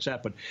don't know where it's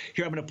at, but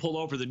here I'm going to pull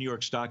over the New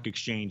York Stock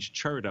Exchange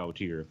chart out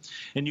here,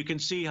 and you can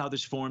see how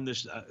this formed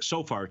this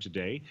so far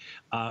today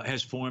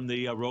has formed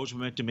the Rhodes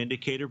momentum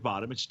indicator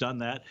bottom. It's done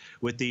that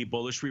with the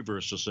bullish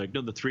reversal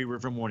signal, the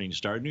 3-river morning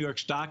star. New York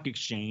Stock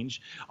Exchange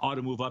ought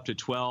to move up to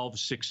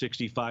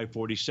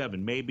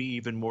 12,665.47, maybe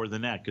even more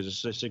than that, because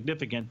it's a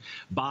significant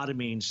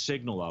bottoming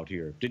signal out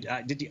here.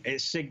 A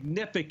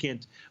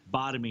significant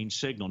bottoming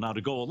signal. Now,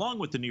 to go along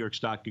with the New York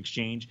Stock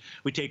Exchange,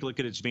 we take a look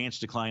at its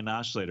advanced decline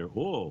oscillator.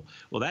 Oh,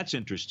 well, that's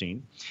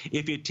interesting.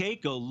 If you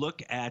take a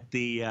look at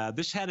the,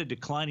 this had a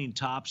declining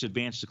tops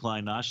advanced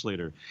decline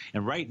oscillator,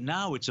 and right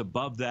now it's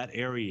above that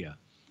area.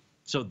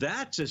 So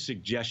that's a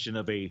suggestion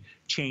of a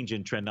change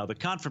in trend. Now, the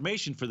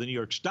confirmation for the New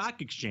York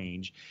Stock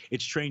Exchange,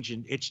 its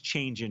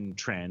change in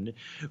trend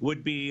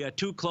would be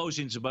 2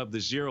 closings above the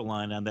zero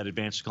line on that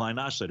advanced decline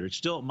oscillator. It's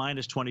still at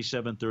minus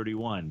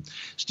 27.31.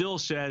 Still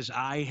says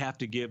I have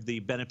to give the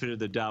benefit of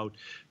the doubt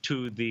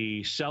to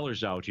the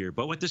sellers out here.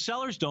 But what the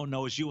sellers don't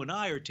know is you and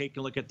I are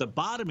taking a look at the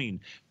bottoming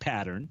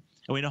pattern.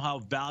 And we know how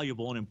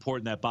valuable and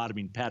important that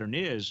bottoming pattern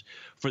is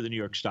for the New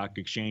York Stock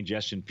Exchange,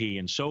 S&P,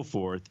 and so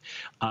forth.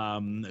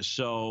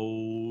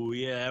 So,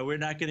 yeah, we're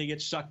not going to get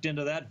sucked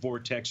into that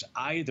vortex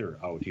either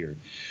out here.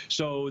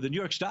 So the New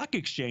York Stock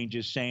Exchange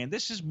is saying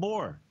this is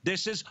more.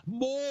 This is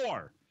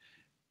more,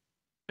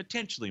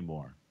 potentially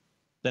more,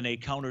 than a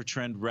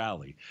counter-trend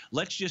rally.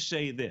 Let's just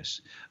say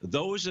this.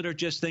 Those that are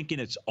just thinking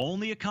it's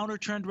only a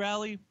counter-trend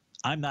rally,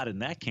 I'm not in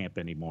that camp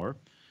anymore.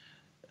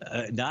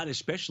 Not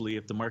especially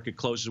if the market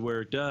closes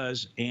where it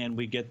does and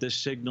we get the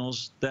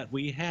signals that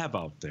we have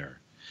out there.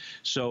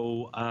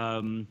 So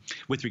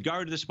with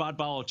regard to the spot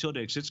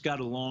volatility, it's got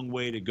a long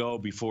way to go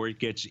before it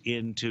gets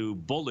into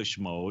bullish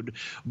mode.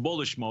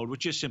 Bullish mode,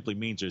 which just simply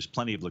means there's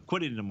plenty of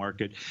liquidity in the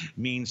market,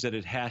 means that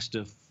it has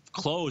to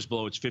close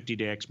below its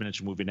 50-day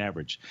exponential moving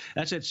average.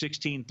 That's at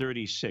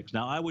 1636.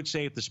 Now, I would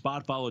say if the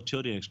spot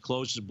volatility index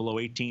closes below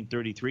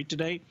 1833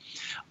 today,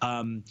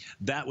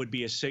 that would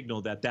be a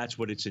signal that that's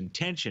what its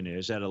intention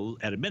is at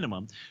a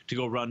minimum to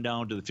go run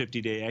down to the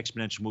 50-day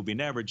exponential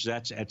moving average.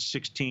 That's at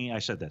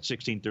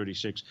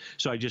 1636.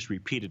 So I just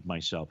repeated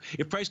myself.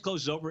 If price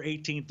closes over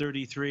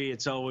 1833,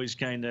 it's always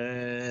kind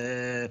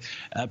of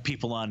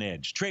people on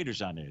edge,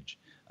 traders on edge.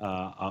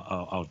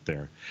 Out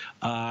there.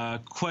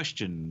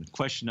 Question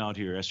out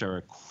here.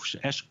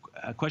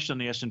 Question on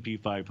the S&P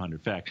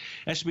 500. Fact.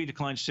 S&P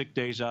declined 6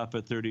 days off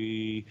a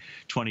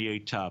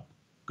 3028 top.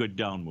 Good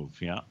down move.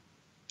 Yeah.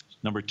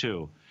 Number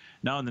 2.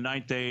 Now in the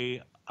 9th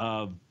day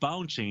of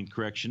bouncing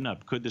correction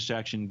up, could this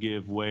action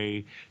give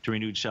way to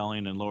renewed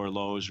selling and lower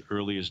lows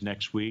early as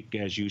next week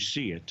as you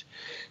see it?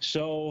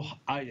 So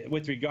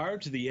with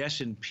regard to the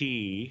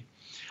S&P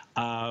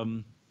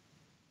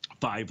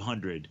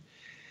 500.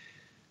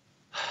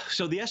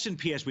 So the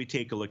S&P, as we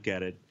take a look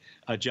at it,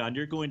 John,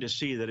 you're going to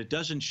see that it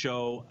doesn't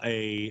show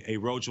a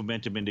Rhodes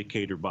momentum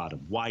indicator bottom.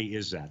 Why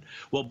is that?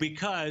 Well,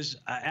 because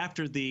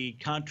after the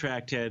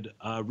contract had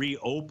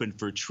reopened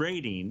for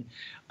trading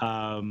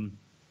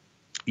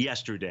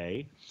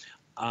yesterday,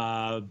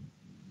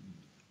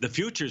 the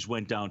futures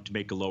went down to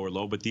make a lower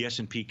low, but the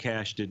S&P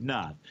cash did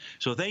not.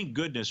 So thank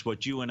goodness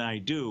what you and I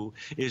do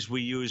is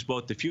we use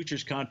both the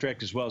futures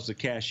contract as well as the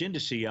cash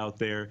indice out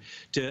there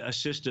to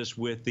assist us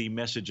with the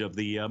message of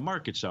the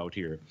markets out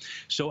here.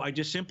 So I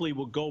just simply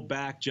will go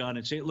back, John,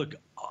 and say, look,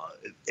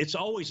 it's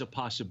always a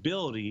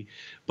possibility,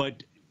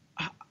 but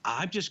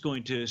I'm just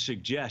going to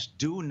suggest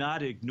do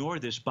not ignore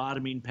this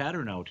bottoming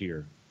pattern out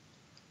here.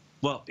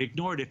 Well,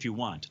 ignore it if you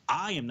want.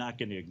 I am not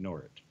going to ignore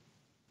it.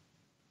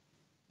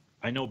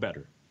 I know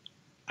better.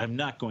 I'm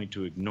not going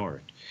to ignore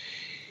it.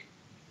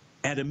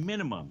 At a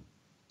minimum,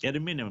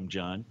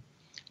 John,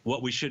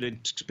 what we should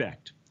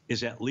expect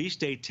is at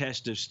least a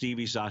test of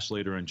Stevie's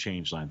oscillator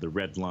unchanged line, the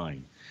red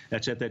line.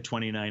 That's at that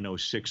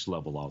 2906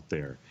 level out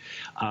there.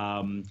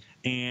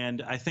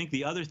 And I think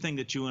the other thing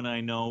that you and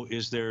I know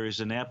is there is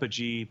an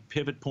apogee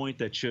pivot point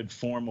that should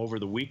form over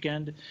the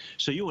weekend.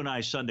 So you and I,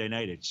 Sunday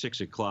night at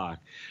 6 o'clock,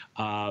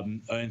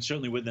 and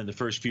certainly within the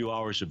first few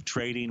hours of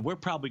trading, we're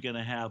probably going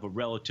to have a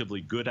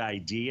relatively good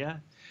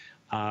idea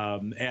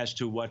as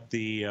to what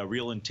the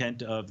real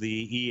intent of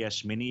the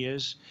ES Mini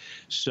is.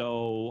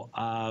 So,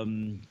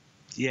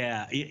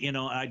 yeah, you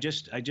know, I'd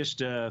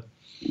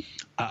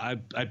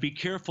be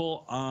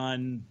careful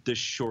on the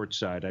short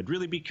side. I'd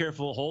really be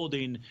careful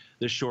holding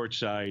the short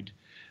side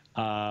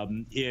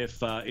if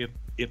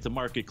the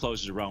market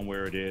closes around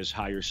where it is,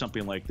 higher,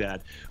 something like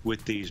that,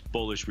 with these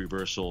bullish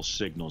reversal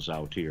signals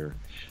out here.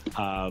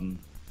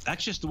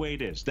 That's just the way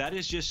it is. That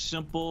is just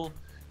simple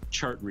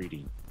chart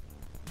reading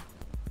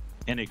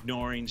and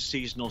ignoring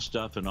seasonal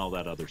stuff and all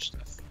that other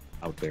stuff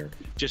out there.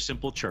 Just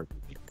simple chart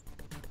reading.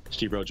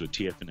 Steve Rhodes with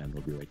TFNN.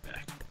 We'll be right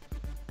back.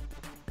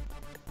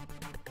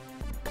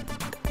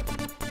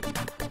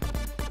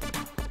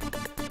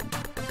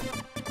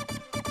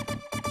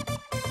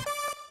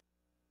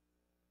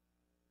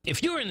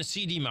 If you're in the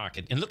CD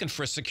market and looking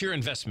for a secure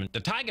investment, the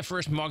Tiger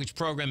First Mortgage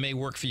Program may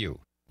work for you.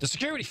 The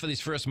security for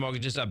these first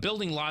mortgages are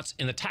building lots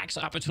in the tax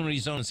opportunity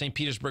zone in St.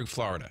 Petersburg,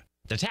 Florida.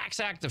 The Tax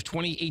Act of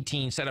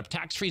 2018 set up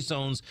tax-free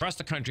zones across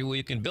the country where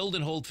you can build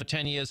and hold for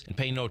 10 years and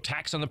pay no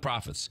tax on the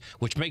profits,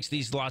 which makes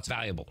these lots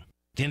valuable.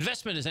 The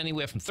investment is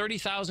anywhere from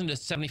 $30,000 to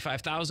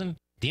 $75,000.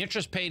 The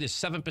interest paid is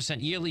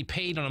 7% yearly,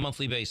 paid on a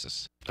monthly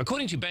basis.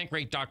 According to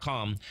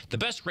Bankrate.com, the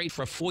best rate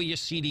for a 4-year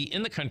CD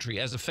in the country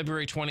as of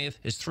February 20th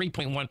is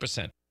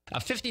 3.1%. A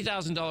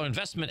 $50,000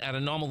 investment at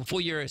a normal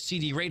 4-year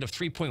CD rate of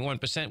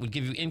 3.1% would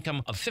give you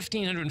income of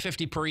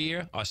 $1,550 per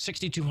year or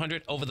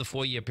 $6,200 over the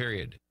 4-year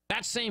period.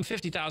 That same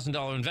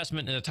 $50,000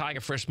 investment in the Tiger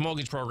First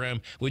Mortgage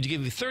Program would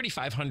give you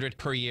 $3,500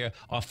 per year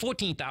or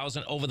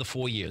 $14,000 over the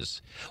 4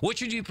 years.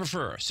 Which would you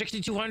prefer,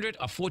 $6,200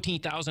 or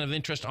 $14,000 of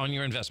interest on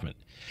your investment?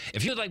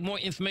 If you'd like more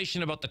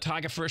information about the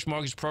Tiger First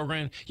Mortgage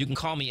Program, you can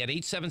call me at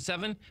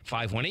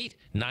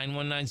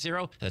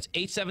 877-518-9190. That's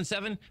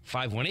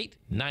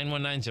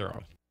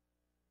 877-518-9190.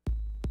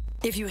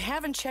 If you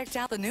haven't checked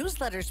out the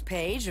newsletters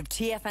page of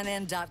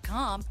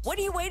TFNN.com, what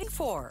are you waiting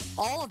for?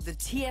 All of the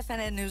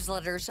TFNN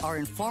newsletters are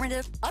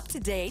informative,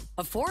 up-to-date,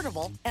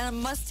 affordable, and a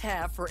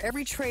must-have for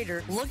every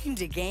trader looking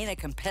to gain a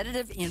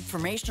competitive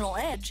informational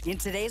edge in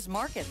today's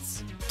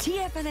markets.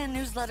 TFNN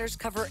newsletters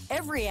cover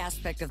every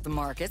aspect of the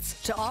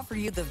markets to offer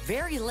you the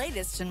very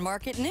latest in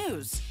market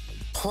news.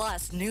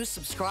 Plus, new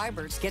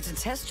subscribers get to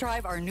test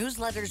drive our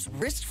newsletters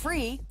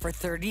risk-free for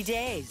 30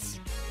 days.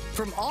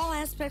 From all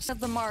aspects of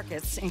the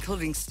markets,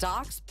 including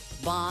stocks,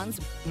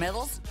 bonds,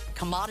 metals,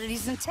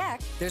 commodities, and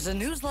tech, there's a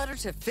newsletter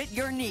to fit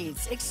your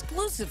needs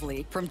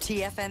exclusively from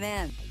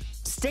TFNN.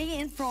 Stay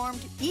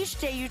informed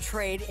each day you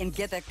trade and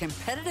get that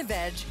competitive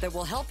edge that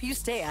will help you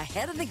stay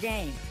ahead of the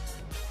game.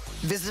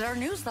 Visit our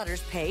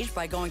newsletters page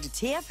by going to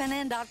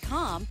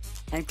TFNN.com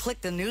and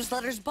click the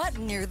newsletters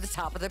button near the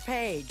top of the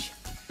page.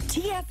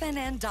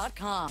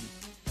 TFNN.com,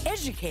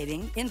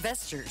 educating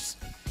investors.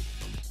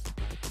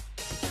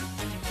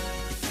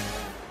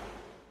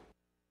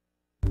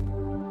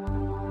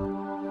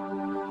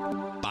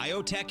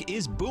 Biotech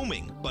is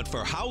booming, but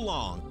for how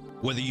long?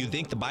 Whether you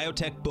think the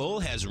biotech bull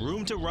has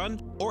room to run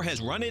or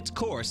has run its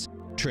course,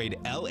 trade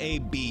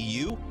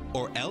LABU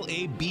or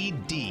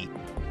LABD.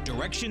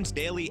 Direction's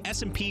daily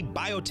S&P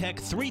Biotech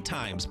 3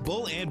 times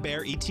bull and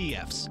bear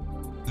ETFs.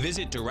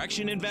 Visit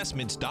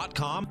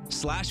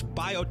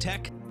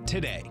directioninvestments.com/biotech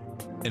today.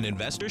 An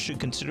investor should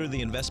consider the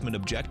investment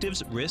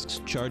objectives,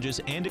 risks, charges,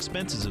 and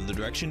expenses of the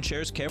Direction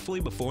shares carefully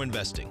before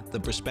investing. The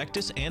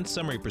prospectus and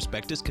summary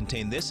prospectus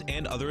contain this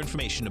and other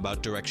information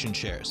about Direction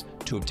shares.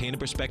 To obtain a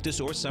prospectus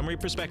or summary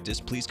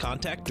prospectus, please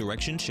contact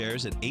Direction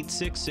shares at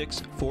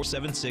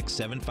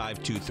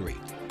 866-476-7523.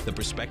 The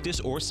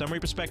prospectus or summary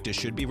prospectus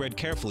should be read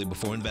carefully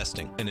before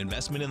investing. An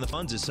investment in the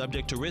funds is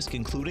subject to risk,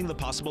 including the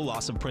possible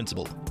loss of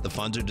principal. The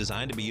funds are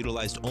designed to be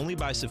utilized only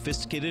by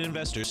sophisticated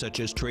investors such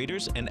as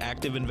traders and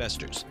active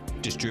investors.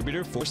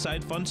 Distributor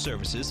Foreside Fund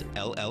Services,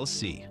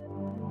 LLC.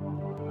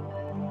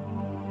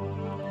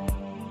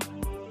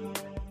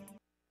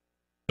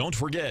 Don't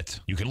forget,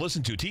 you can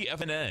listen to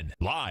TFNN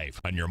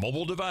live on your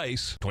mobile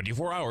device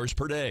 24 hours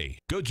per day.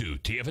 Go to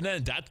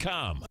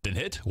TFNN.com, then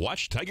hit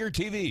Watch Tiger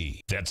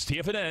TV. That's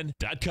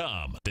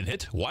TFNN.com, then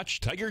hit Watch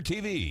Tiger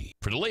TV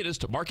for the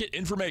latest market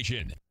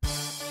information.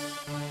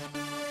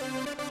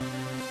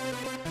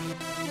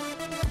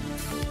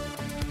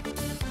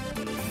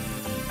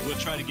 We'll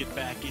try to get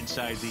back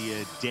inside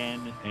the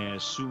den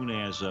as soon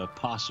as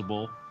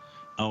possible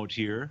out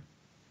here.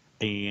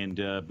 And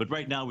but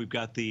right now we've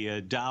got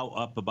the Dow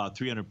up about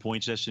 300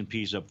 points,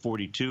 S&P's up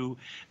 42,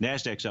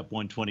 Nasdaq's up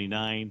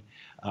 129.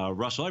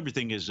 Russell,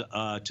 everything is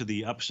to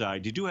the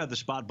upside. You do have the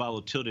spot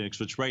volatility index,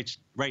 which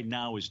right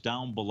now is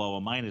down below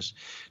a minus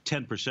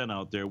 10%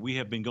 out there. We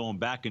have been going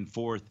back and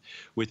forth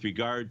with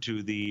regard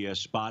to the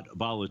spot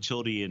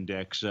volatility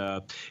index.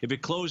 If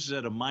it closes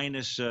at a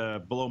minus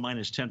below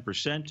minus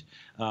 10%,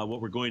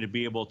 what we're going to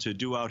be able to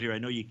do out here, I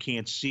know you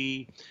can't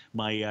see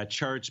my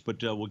charts,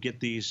 but we'll get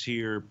these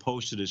here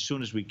posted as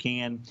soon as we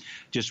can.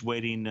 Just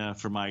waiting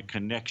for my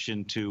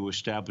connection to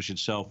establish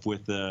itself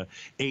with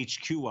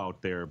HQ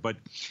out there. But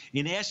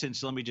in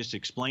essence, let me just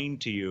explain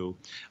to you,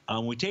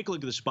 when we take a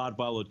look at the spot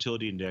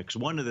volatility index,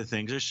 one of the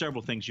things, there's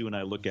several things you and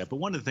I look at, but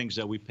one of the things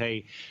that we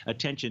pay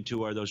attention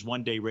to are those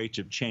one-day rates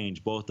of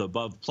change, both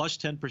above plus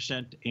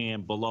 10%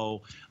 and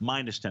below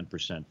minus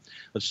 10%.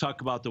 Let's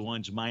talk about the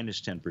ones minus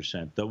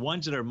 10%. The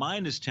ones that are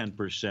minus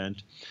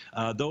 10%,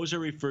 those are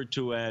referred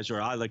to as,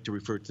 or I like to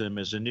refer to them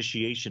as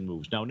initiation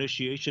moves. Now,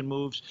 initiation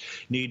moves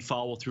need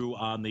follow through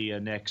on the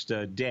next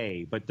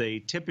day, but they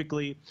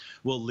typically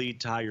will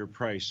lead to higher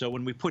price. So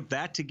when we put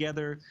that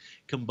together,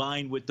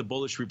 combined with the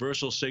bullish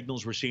reversal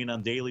signals we're seeing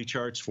on daily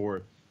charts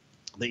for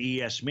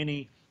the ES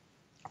Mini,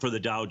 for the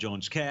Dow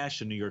Jones Cash,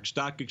 the New York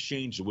Stock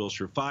Exchange, the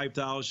Wilshire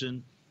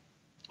 5000,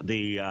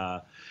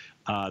 the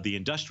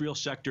industrial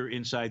sector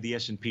inside the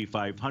S&P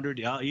 500,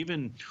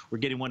 even we're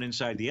getting one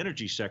inside the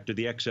energy sector,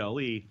 the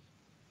XLE,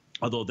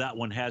 although that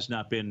one has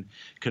not been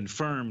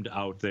confirmed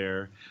out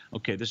there.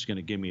 Okay, this is going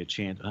to give me a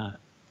chance.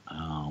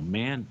 Oh,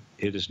 man,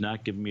 it is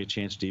not giving me a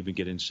chance to even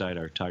get inside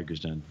our Tiger's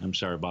Den. I'm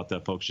sorry about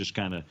that, folks. Just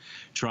kind of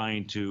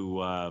trying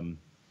to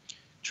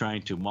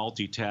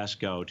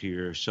multitask out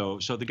here. So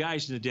the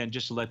guys in the den,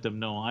 just to let them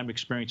know, I'm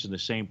experiencing the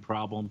same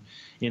problem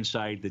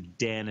inside the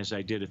den as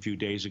I did a few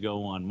days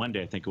ago on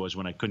Monday, I think it was,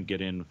 when I couldn't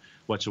get in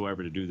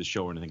whatsoever to do the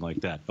show or anything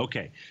like that.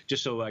 Okay,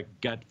 just so I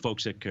got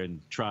folks that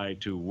can try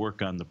to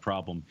work on the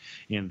problem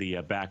in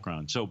the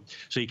background. So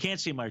you can't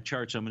see my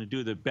charts. I'm going to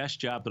do the best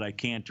job that I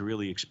can to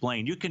really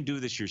explain. You can do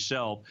this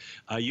yourself.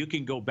 You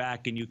can go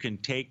back and you can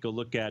take a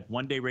look at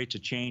one-day rates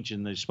of change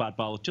in the spot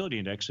volatility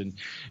index, and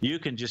you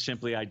can just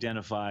simply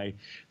identify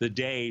the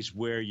days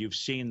where you've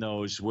seen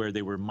those where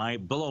they were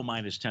below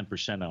minus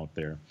 10% out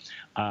there.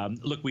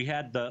 Look, we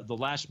had the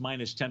last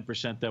minus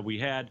 10% that we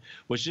had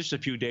was just a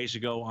few days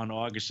ago on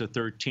August the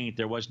 13th.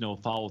 There was no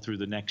follow through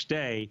the next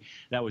day.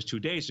 That was 2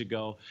 days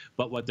ago.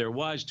 But what there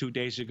was 2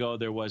 days ago,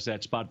 there was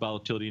that spot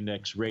volatility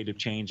index rate of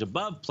change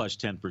above plus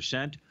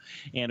 10%.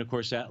 And of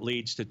course, that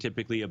leads to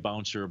typically a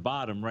bounce or a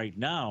bottom. Right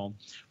now,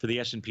 for the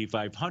S&P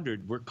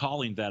 500, we're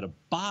calling that a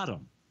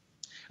bottom.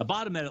 A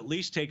bottom that at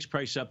least takes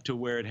price up to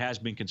where it has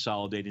been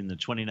consolidating the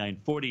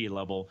 2940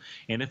 level.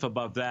 And if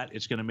above that,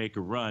 it's going to make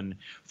a run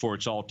for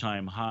its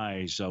all-time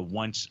highs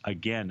once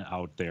again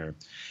out there.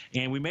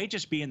 And we may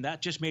just be in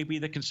that, just may be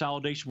the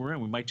consolidation we're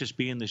in. We might just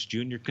be in this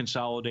junior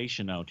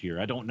consolidation out here.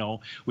 I don't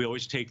know. We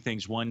always take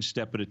things one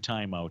step at a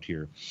time out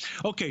here.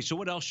 Okay, so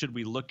what else should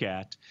we look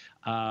at?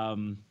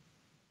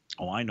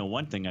 Oh, I know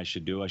one thing I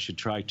should do. I should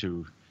try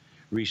to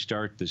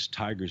restart this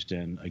Tiger's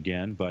Den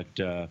again, but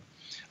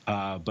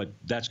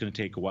that's going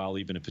to take a while,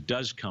 even if it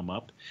does come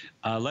up.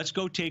 Let's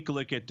go take a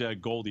look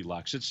at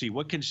Goldilocks. Let's see,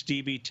 what can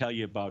Stevie tell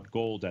you about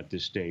gold at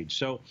this stage?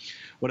 So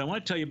what I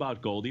want to tell you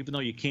about gold, even though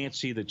you can't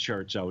see the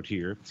charts out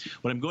here,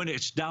 what I'm going to,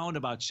 it's down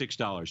about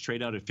 $6,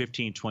 trade out at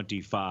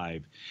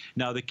 $15.25.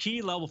 Now, the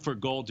key level for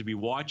gold to be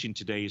watching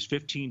today is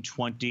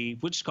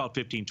 $15.20. We'll just call it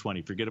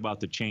 $15.20. Forget about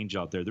the change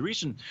out there. The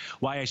reason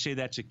why I say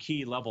that's a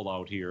key level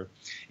out here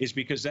is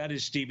because that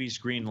is Stevie's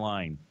green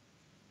line.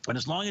 And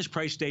as long as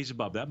price stays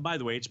above that, and by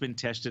the way, it's been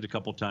tested a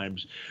couple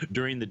times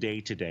during the day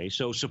today,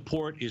 so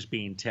support is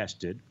being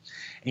tested.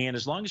 And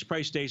as long as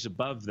price stays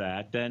above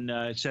that, then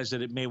it says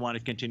that it may want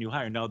to continue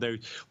higher. Now,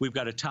 we've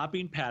got a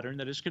topping pattern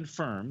that is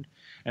confirmed,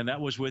 and that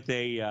was with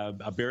a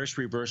bearish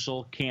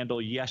reversal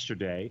candle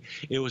yesterday.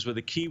 It was with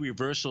a key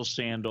reversal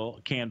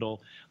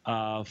candle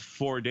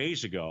 4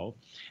 days ago.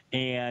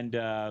 And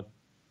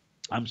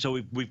so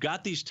we've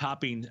got these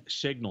topping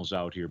signals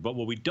out here, but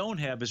what we don't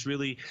have is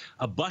really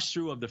a bust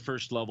through of the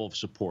first level of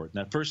support.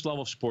 And that first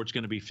level of support is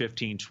going to be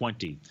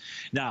 1520.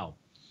 Now,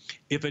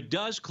 if it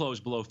does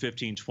close below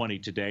 1520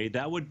 today,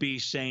 that would be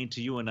saying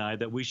to you and I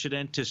that we should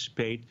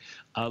anticipate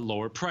a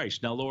lower price.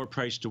 Now, lower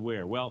price to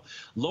where? Well,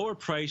 lower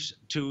price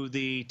to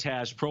the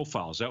TAS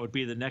profiles. That would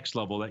be the next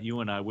level that you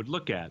and I would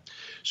look at.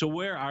 So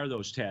where are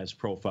those TAS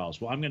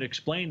profiles? Well, I'm going to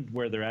explain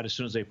where they're at as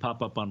soon as they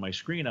pop up on my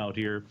screen out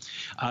here.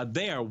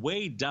 They are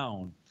way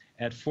down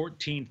at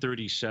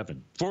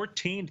 1437.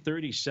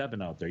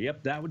 1437 out there.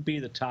 Yep, that would be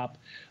the top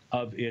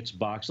of its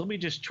box. Let me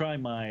just try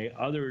my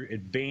other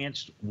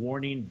advanced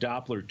warning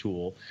Doppler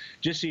tool,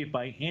 just see if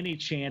by any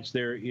chance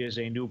there is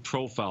a new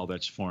profile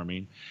that's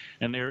forming,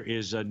 and there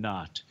is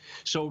not.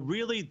 So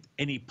really,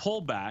 any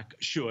pullback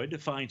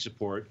should find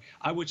support,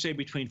 I would say,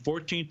 between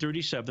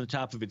 1437, the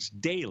top of its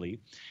daily,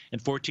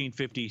 and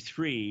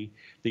 1453,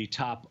 the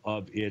top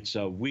of its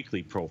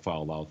weekly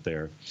profile out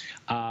there.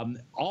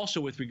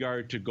 Also, with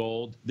regard to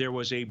gold, there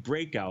was a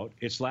breakout.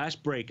 Its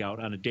last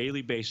breakout on a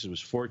daily basis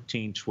was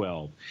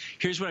 1412.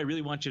 Here's what I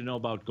really want you to know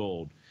about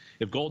gold.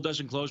 If gold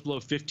doesn't close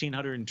below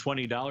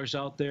 $1,520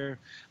 out there,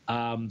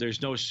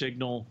 there's no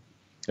signal.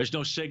 There's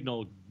no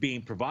signal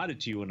being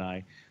provided to you and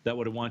I that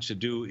what it wants to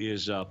do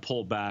is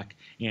pull back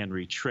and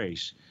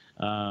retrace.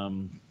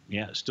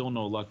 Yeah, still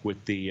no luck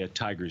with the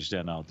Tiger's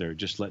Den out there,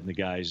 just letting the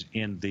guys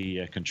in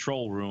the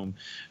control room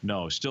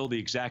know. Still the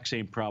exact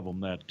same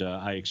problem that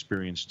I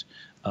experienced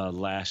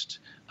last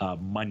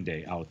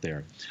Monday out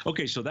there.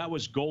 Okay, so that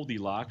was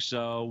Goldilocks.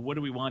 What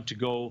do we want to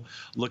go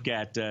look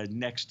at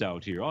next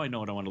out here? Oh, I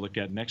know what I want to look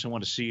at next. I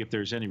want to see if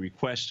there's any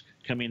requests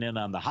coming in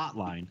on the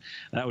hotline.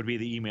 That would be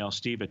the email,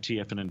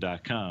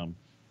 steve@tfnn.com.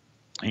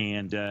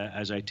 And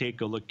as I take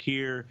a look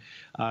here,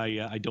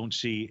 I don't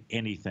see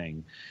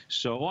anything.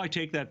 So, I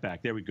take that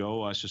back. There we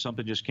go. So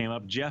something just came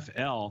up. Jeff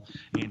L.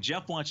 And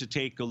Jeff wants to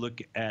take a look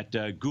at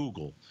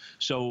Google.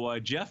 So,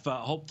 Jeff,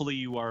 hopefully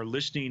you are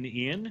listening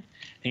in,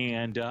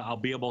 and I'll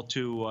be able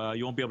to,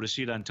 you won't be able to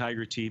see it on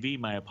Tiger TV.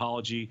 My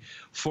apology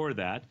for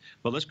that.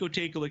 But let's go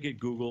take a look at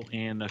Google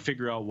and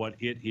figure out what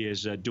it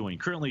is doing.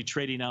 Currently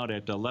trading out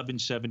at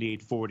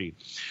 1178.40.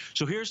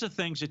 So here's the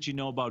things that you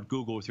know about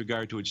Google with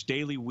regard to its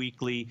daily,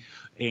 weekly,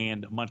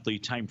 and monthly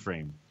time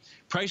frame.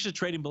 Price is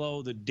trading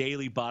below the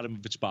daily bottom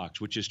of its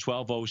box, which is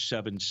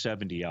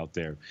 1207.70 out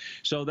there.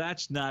 So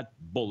that's not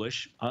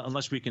bullish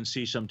unless we can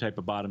see some type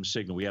of bottom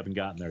signal. We haven't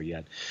gotten there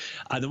yet.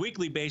 On the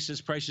weekly basis,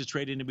 price is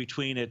trading in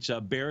between its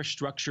bearish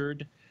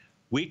structured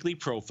weekly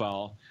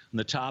profile, and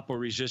the top or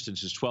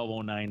resistance is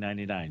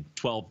 1209.99,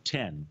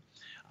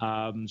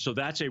 1210. So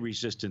that's a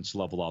resistance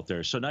level out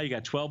there. So now you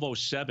got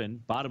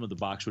 1207, bottom of the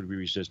box would be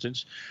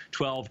resistance,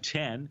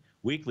 1210,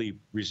 weekly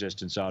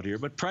resistance out here,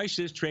 but price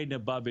is trading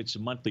above its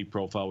monthly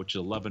profile, which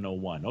is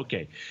 1101.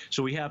 Okay,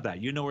 so we have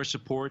that. You know where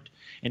support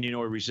and you know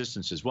where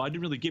resistance is. Well, I didn't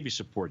really give you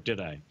support,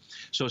 did I?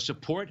 So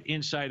support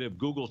inside of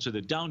Google to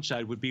the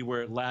downside would be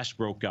where it last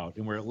broke out,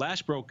 and where it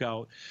last broke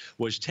out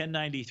was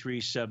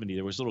 1093.70.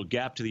 There was a little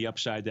gap to the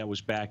upside that was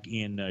back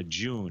in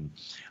June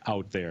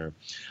out there.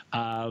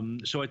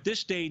 So at this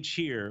stage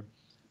here,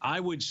 I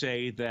would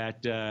say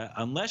that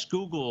unless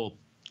Google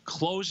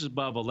closes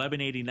above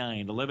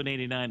 1189.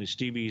 1189 is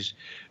Stevie's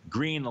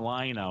green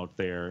line out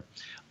there.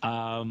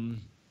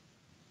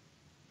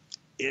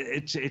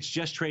 It's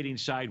just trading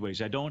sideways.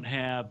 I don't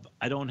know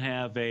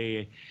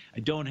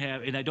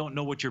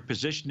what your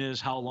position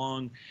is, how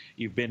long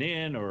you've been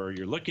in or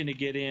you're looking to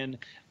get in.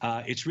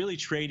 It's really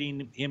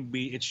trading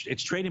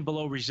it's trading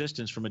below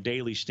resistance from a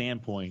daily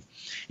standpoint,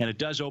 and it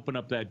does open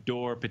up that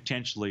door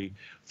potentially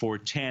for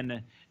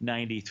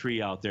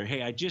 1093 out there.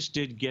 Hey, I just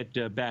did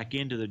get back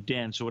into the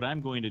den, so what I'm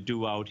going to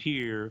do out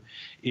here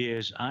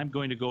is I'm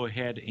going to go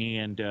ahead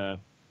and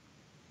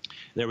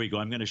there we go.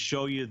 I'm going to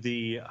show you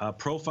the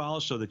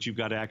profiles so that you've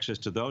got access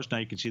to those. Now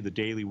you can see the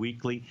daily,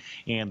 weekly,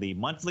 and the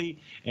monthly.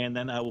 And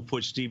then I will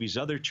put Stevie's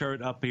other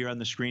chart up here on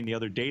the screen, the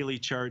other daily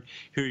chart.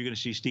 Here you're going to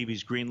see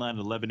Stevie's green line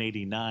at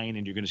 1189,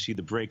 and you're going to see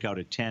the breakout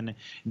at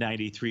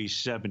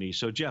 1093.70.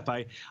 So, Jeff,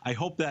 I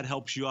hope that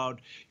helps you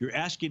out. You're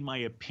asking my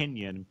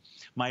opinion.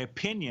 My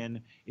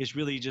opinion is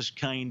really just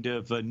kind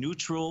of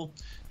neutral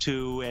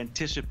to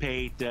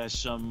anticipate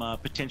some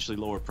potentially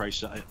lower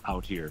price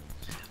out here.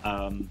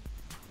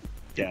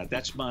 Yeah,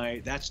 that's my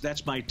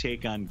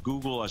take on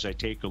Google as I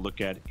take a look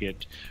at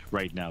it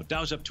right now.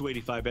 Dow's up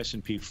 285,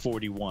 S&P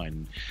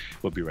 41.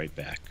 We'll be right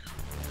back.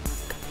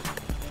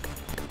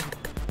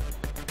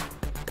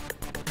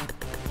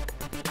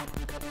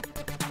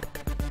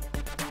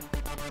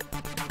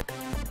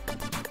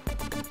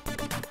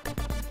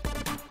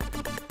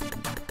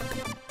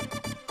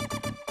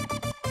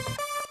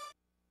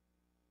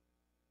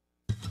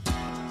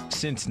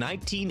 Since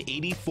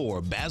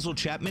 1984, Basil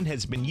Chapman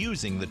has been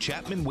using the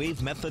Chapman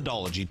Wave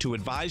methodology to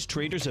advise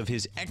traders of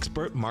his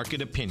expert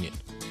market opinion.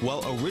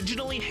 While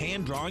originally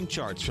hand-drawing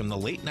charts from the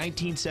late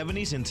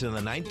 1970s into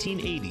the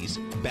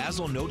 1980s,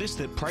 Basil noticed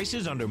that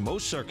prices under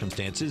most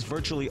circumstances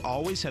virtually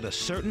always had a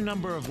certain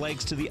number of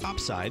legs to the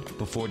upside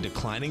before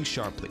declining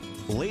sharply.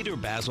 Later,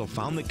 Basil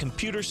found that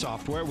computer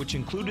software, which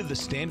included the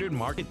standard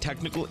market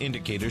technical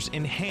indicators,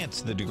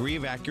 enhanced the degree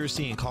of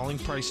accuracy in calling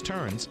price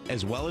turns,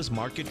 as well as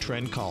market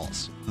trend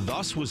calls.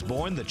 Thus was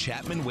born the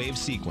Chapman Wave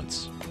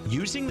sequence.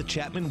 Using the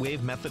Chapman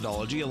Wave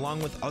methodology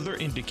along with other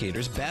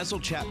indicators, Basil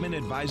Chapman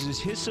advises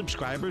his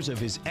subscribers of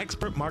his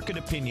expert market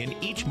opinion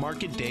each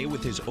market day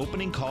with his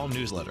opening call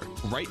newsletter.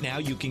 Right now,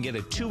 you can get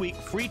a 2-week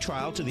free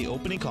trial to the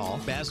opening call,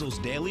 Basil's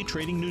daily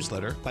trading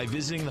newsletter, by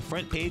visiting the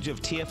front page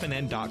of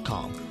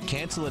TFNN.com.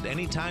 Cancel at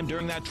any time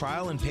during that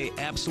trial and pay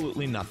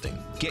absolutely nothing.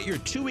 Get your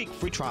 2-week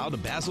free trial to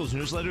Basil's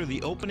newsletter,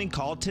 The Opening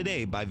Call,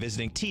 today by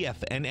visiting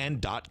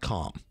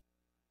TFNN.com.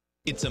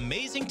 It's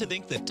amazing to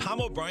think that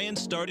Tom O'Brien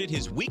started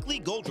his weekly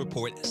gold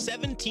report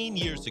 17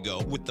 years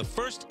ago, with the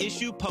first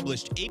issue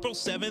published April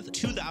 7th,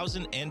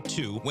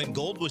 2002, when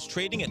gold was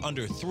trading at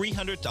under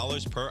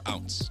 $300 per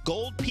ounce.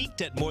 Gold peaked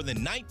at more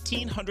than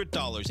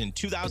 $1,900 in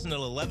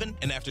 2011,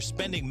 and after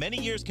spending many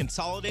years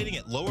consolidating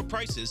at lower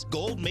prices,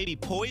 gold may be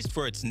poised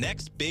for its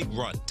next big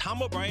run.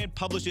 Tom O'Brien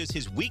publishes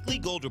his weekly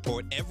gold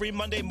report every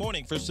Monday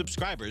morning for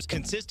subscribers,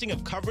 consisting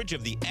of coverage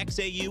of the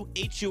XAU,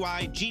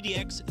 HUI,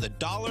 GDX, the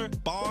dollar,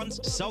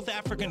 bonds, South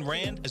African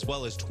Rand, as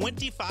well as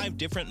 25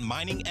 different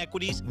mining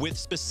equities with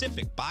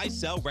specific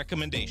buy-sell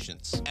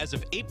recommendations. As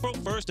of April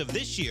 1st of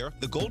this year,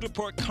 the gold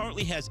report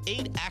currently has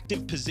 8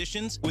 active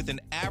positions with an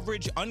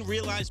average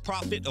unrealized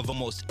profit of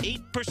almost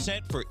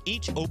 8% for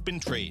each open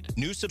trade.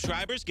 New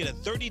subscribers get a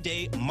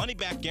 30-day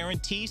money-back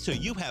guarantee, so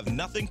you have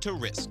nothing to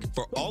risk.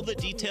 For all the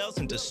details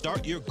and to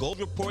start your gold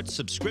report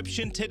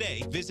subscription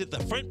today, visit the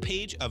front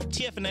page of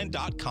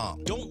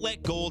TFNN.com. Don't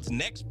let gold's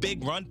next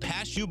big run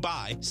pass you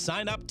by.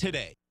 Sign up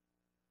today.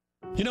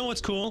 You know what's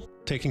cool?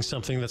 Taking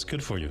something that's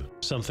good for you.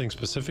 Something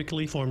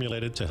specifically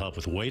formulated to help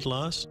with weight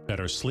loss,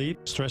 better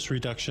sleep, stress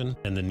reduction,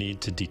 and the need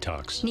to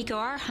detox. Nico,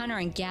 our hunter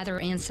and gatherer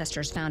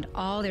ancestors found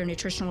all their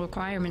nutritional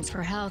requirements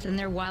for health in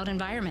their wild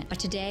environment. But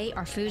today,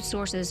 our food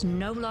sources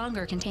no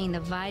longer contain the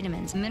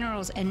vitamins,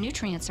 minerals, and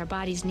nutrients our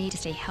bodies need to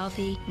stay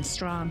healthy and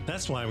strong.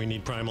 That's why we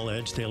need Primal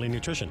Edge Daily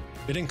Nutrition.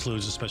 It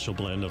includes a special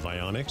blend of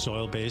ionic,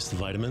 soil-based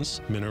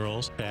vitamins,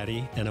 minerals,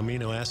 fatty, and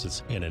amino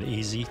acids in an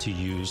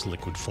easy-to-use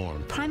liquid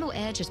form. Primal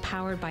Edge is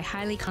powered by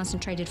highly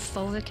concentrated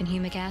fulvic and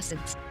humic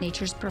acids,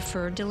 nature's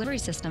preferred delivery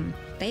system.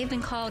 They've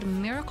been called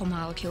miracle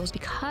molecules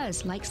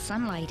because, like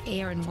sunlight,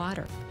 air, and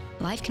water,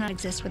 life cannot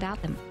exist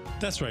without them.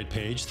 That's right,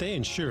 Paige. They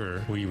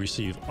ensure we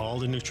receive all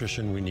the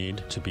nutrition we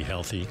need to be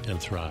healthy and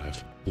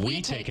thrive.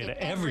 We take it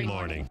every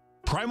morning.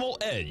 Primal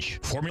Edge,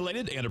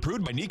 formulated and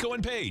approved by Nico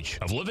and Paige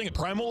of Living a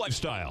Primal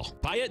Lifestyle.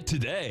 Buy it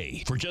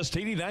today for just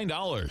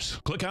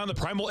 $89. Click on the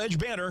Primal Edge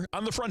banner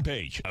on the front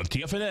page of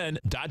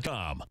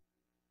TFNN.com.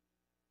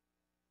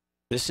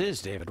 This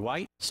is David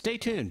White. Stay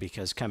tuned,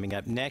 because coming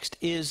up next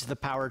is the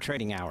Power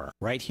Trading Hour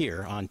right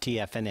here on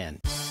TFNN.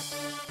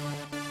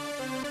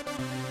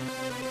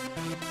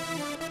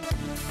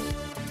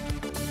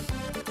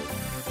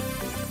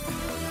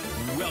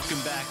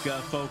 Welcome back,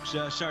 folks.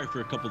 Sorry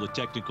for a couple of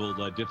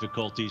technical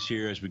difficulties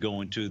here as we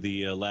go into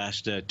the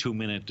last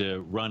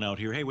 2-minute run out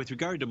here. Hey, with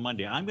regard to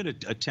Monday, I'm going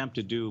to attempt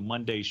to do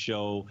Monday's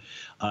show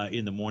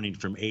in the morning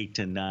from 8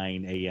 to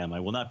 9 a.m. I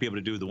will not be able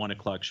to do the 1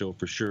 o'clock show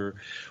for sure.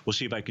 We'll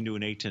see if I can do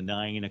an 8 to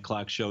 9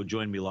 o'clock show.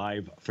 Join me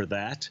live for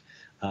that.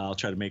 I'll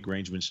try to make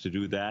arrangements to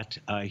do that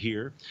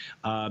here.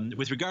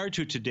 With regard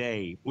to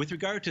today, with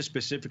regard to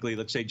specifically,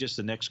 let's say just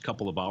the next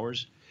couple of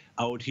hours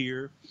out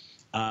here,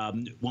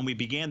 when we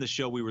began the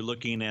show, we were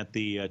looking at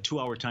the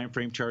 2-hour time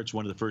frame charts,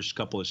 one of the first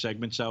couple of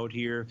segments out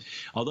here.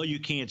 Although you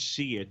can't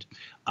see it,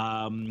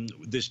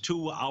 this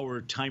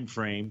 2-hour time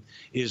frame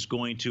is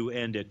going to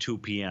end at 2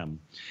 p.m.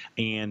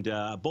 And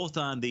both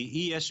on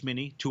the ES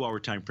Mini 2-hour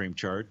time frame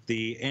chart,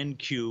 the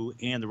NQ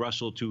and the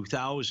Russell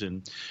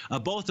 2000,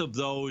 both of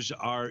those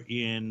are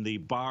in the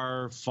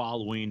bar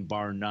following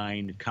bar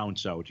 9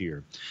 counts out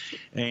here.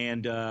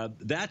 And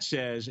that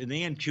says, in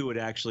the NQ, it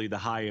actually, the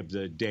high of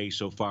the day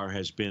so far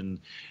has been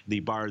the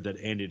bar that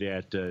ended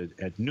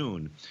at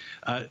noon.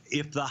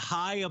 If the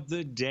high of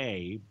the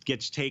day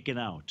gets taken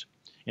out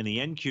in the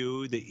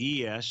NQ,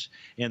 the ES,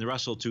 and the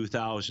Russell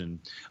 2000,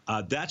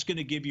 that's going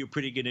to give you a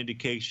pretty good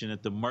indication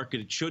that the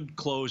market should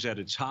close at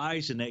its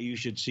highs and that you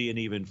should see an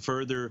even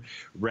further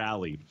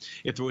rally.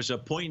 If there was a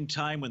point in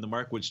time when the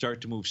market would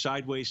start to move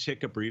sideways,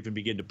 hiccup, or even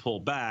begin to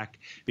pull back,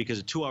 because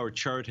a 2-hour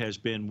chart has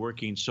been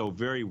working so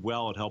very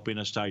well at helping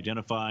us to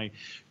identify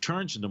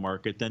turns in the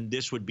market, then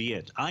this would be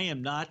it. I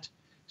am not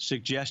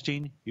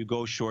suggesting you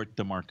go short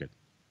the market.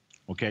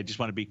 Okay, I just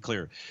want to be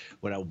clear.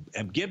 What I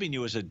am giving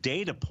you is a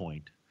data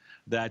point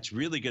that's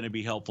really going to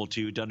be helpful to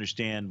you to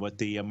understand what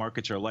the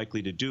markets are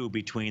likely to do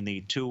between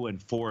the 2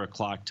 and 4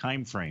 o'clock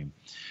time frame.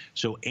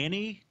 So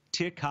any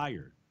tick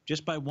higher,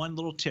 just by one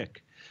little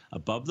tick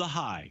above the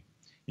high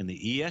in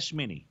the ES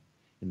Mini,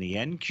 in the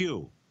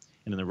NQ,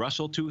 and in the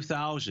Russell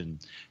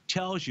 2000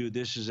 tells you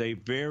this is a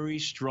very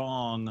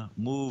strong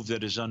move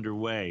that is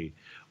underway.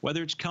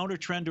 Whether it's counter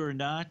trend or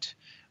not,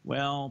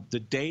 well, the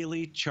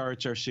daily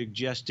charts are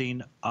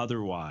suggesting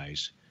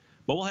otherwise.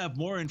 But we'll have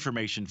more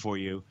information for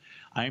you,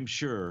 I'm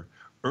sure,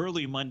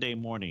 early Monday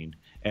morning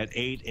at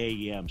 8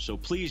 a.m. So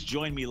please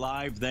join me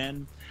live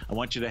then. I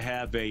want you to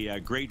have a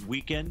great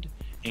weekend,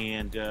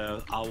 and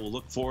I will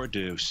look forward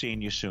to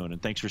seeing you soon.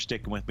 And thanks for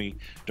sticking with me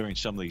during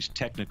some of these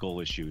technical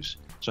issues.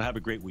 So have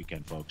a great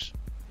weekend, folks.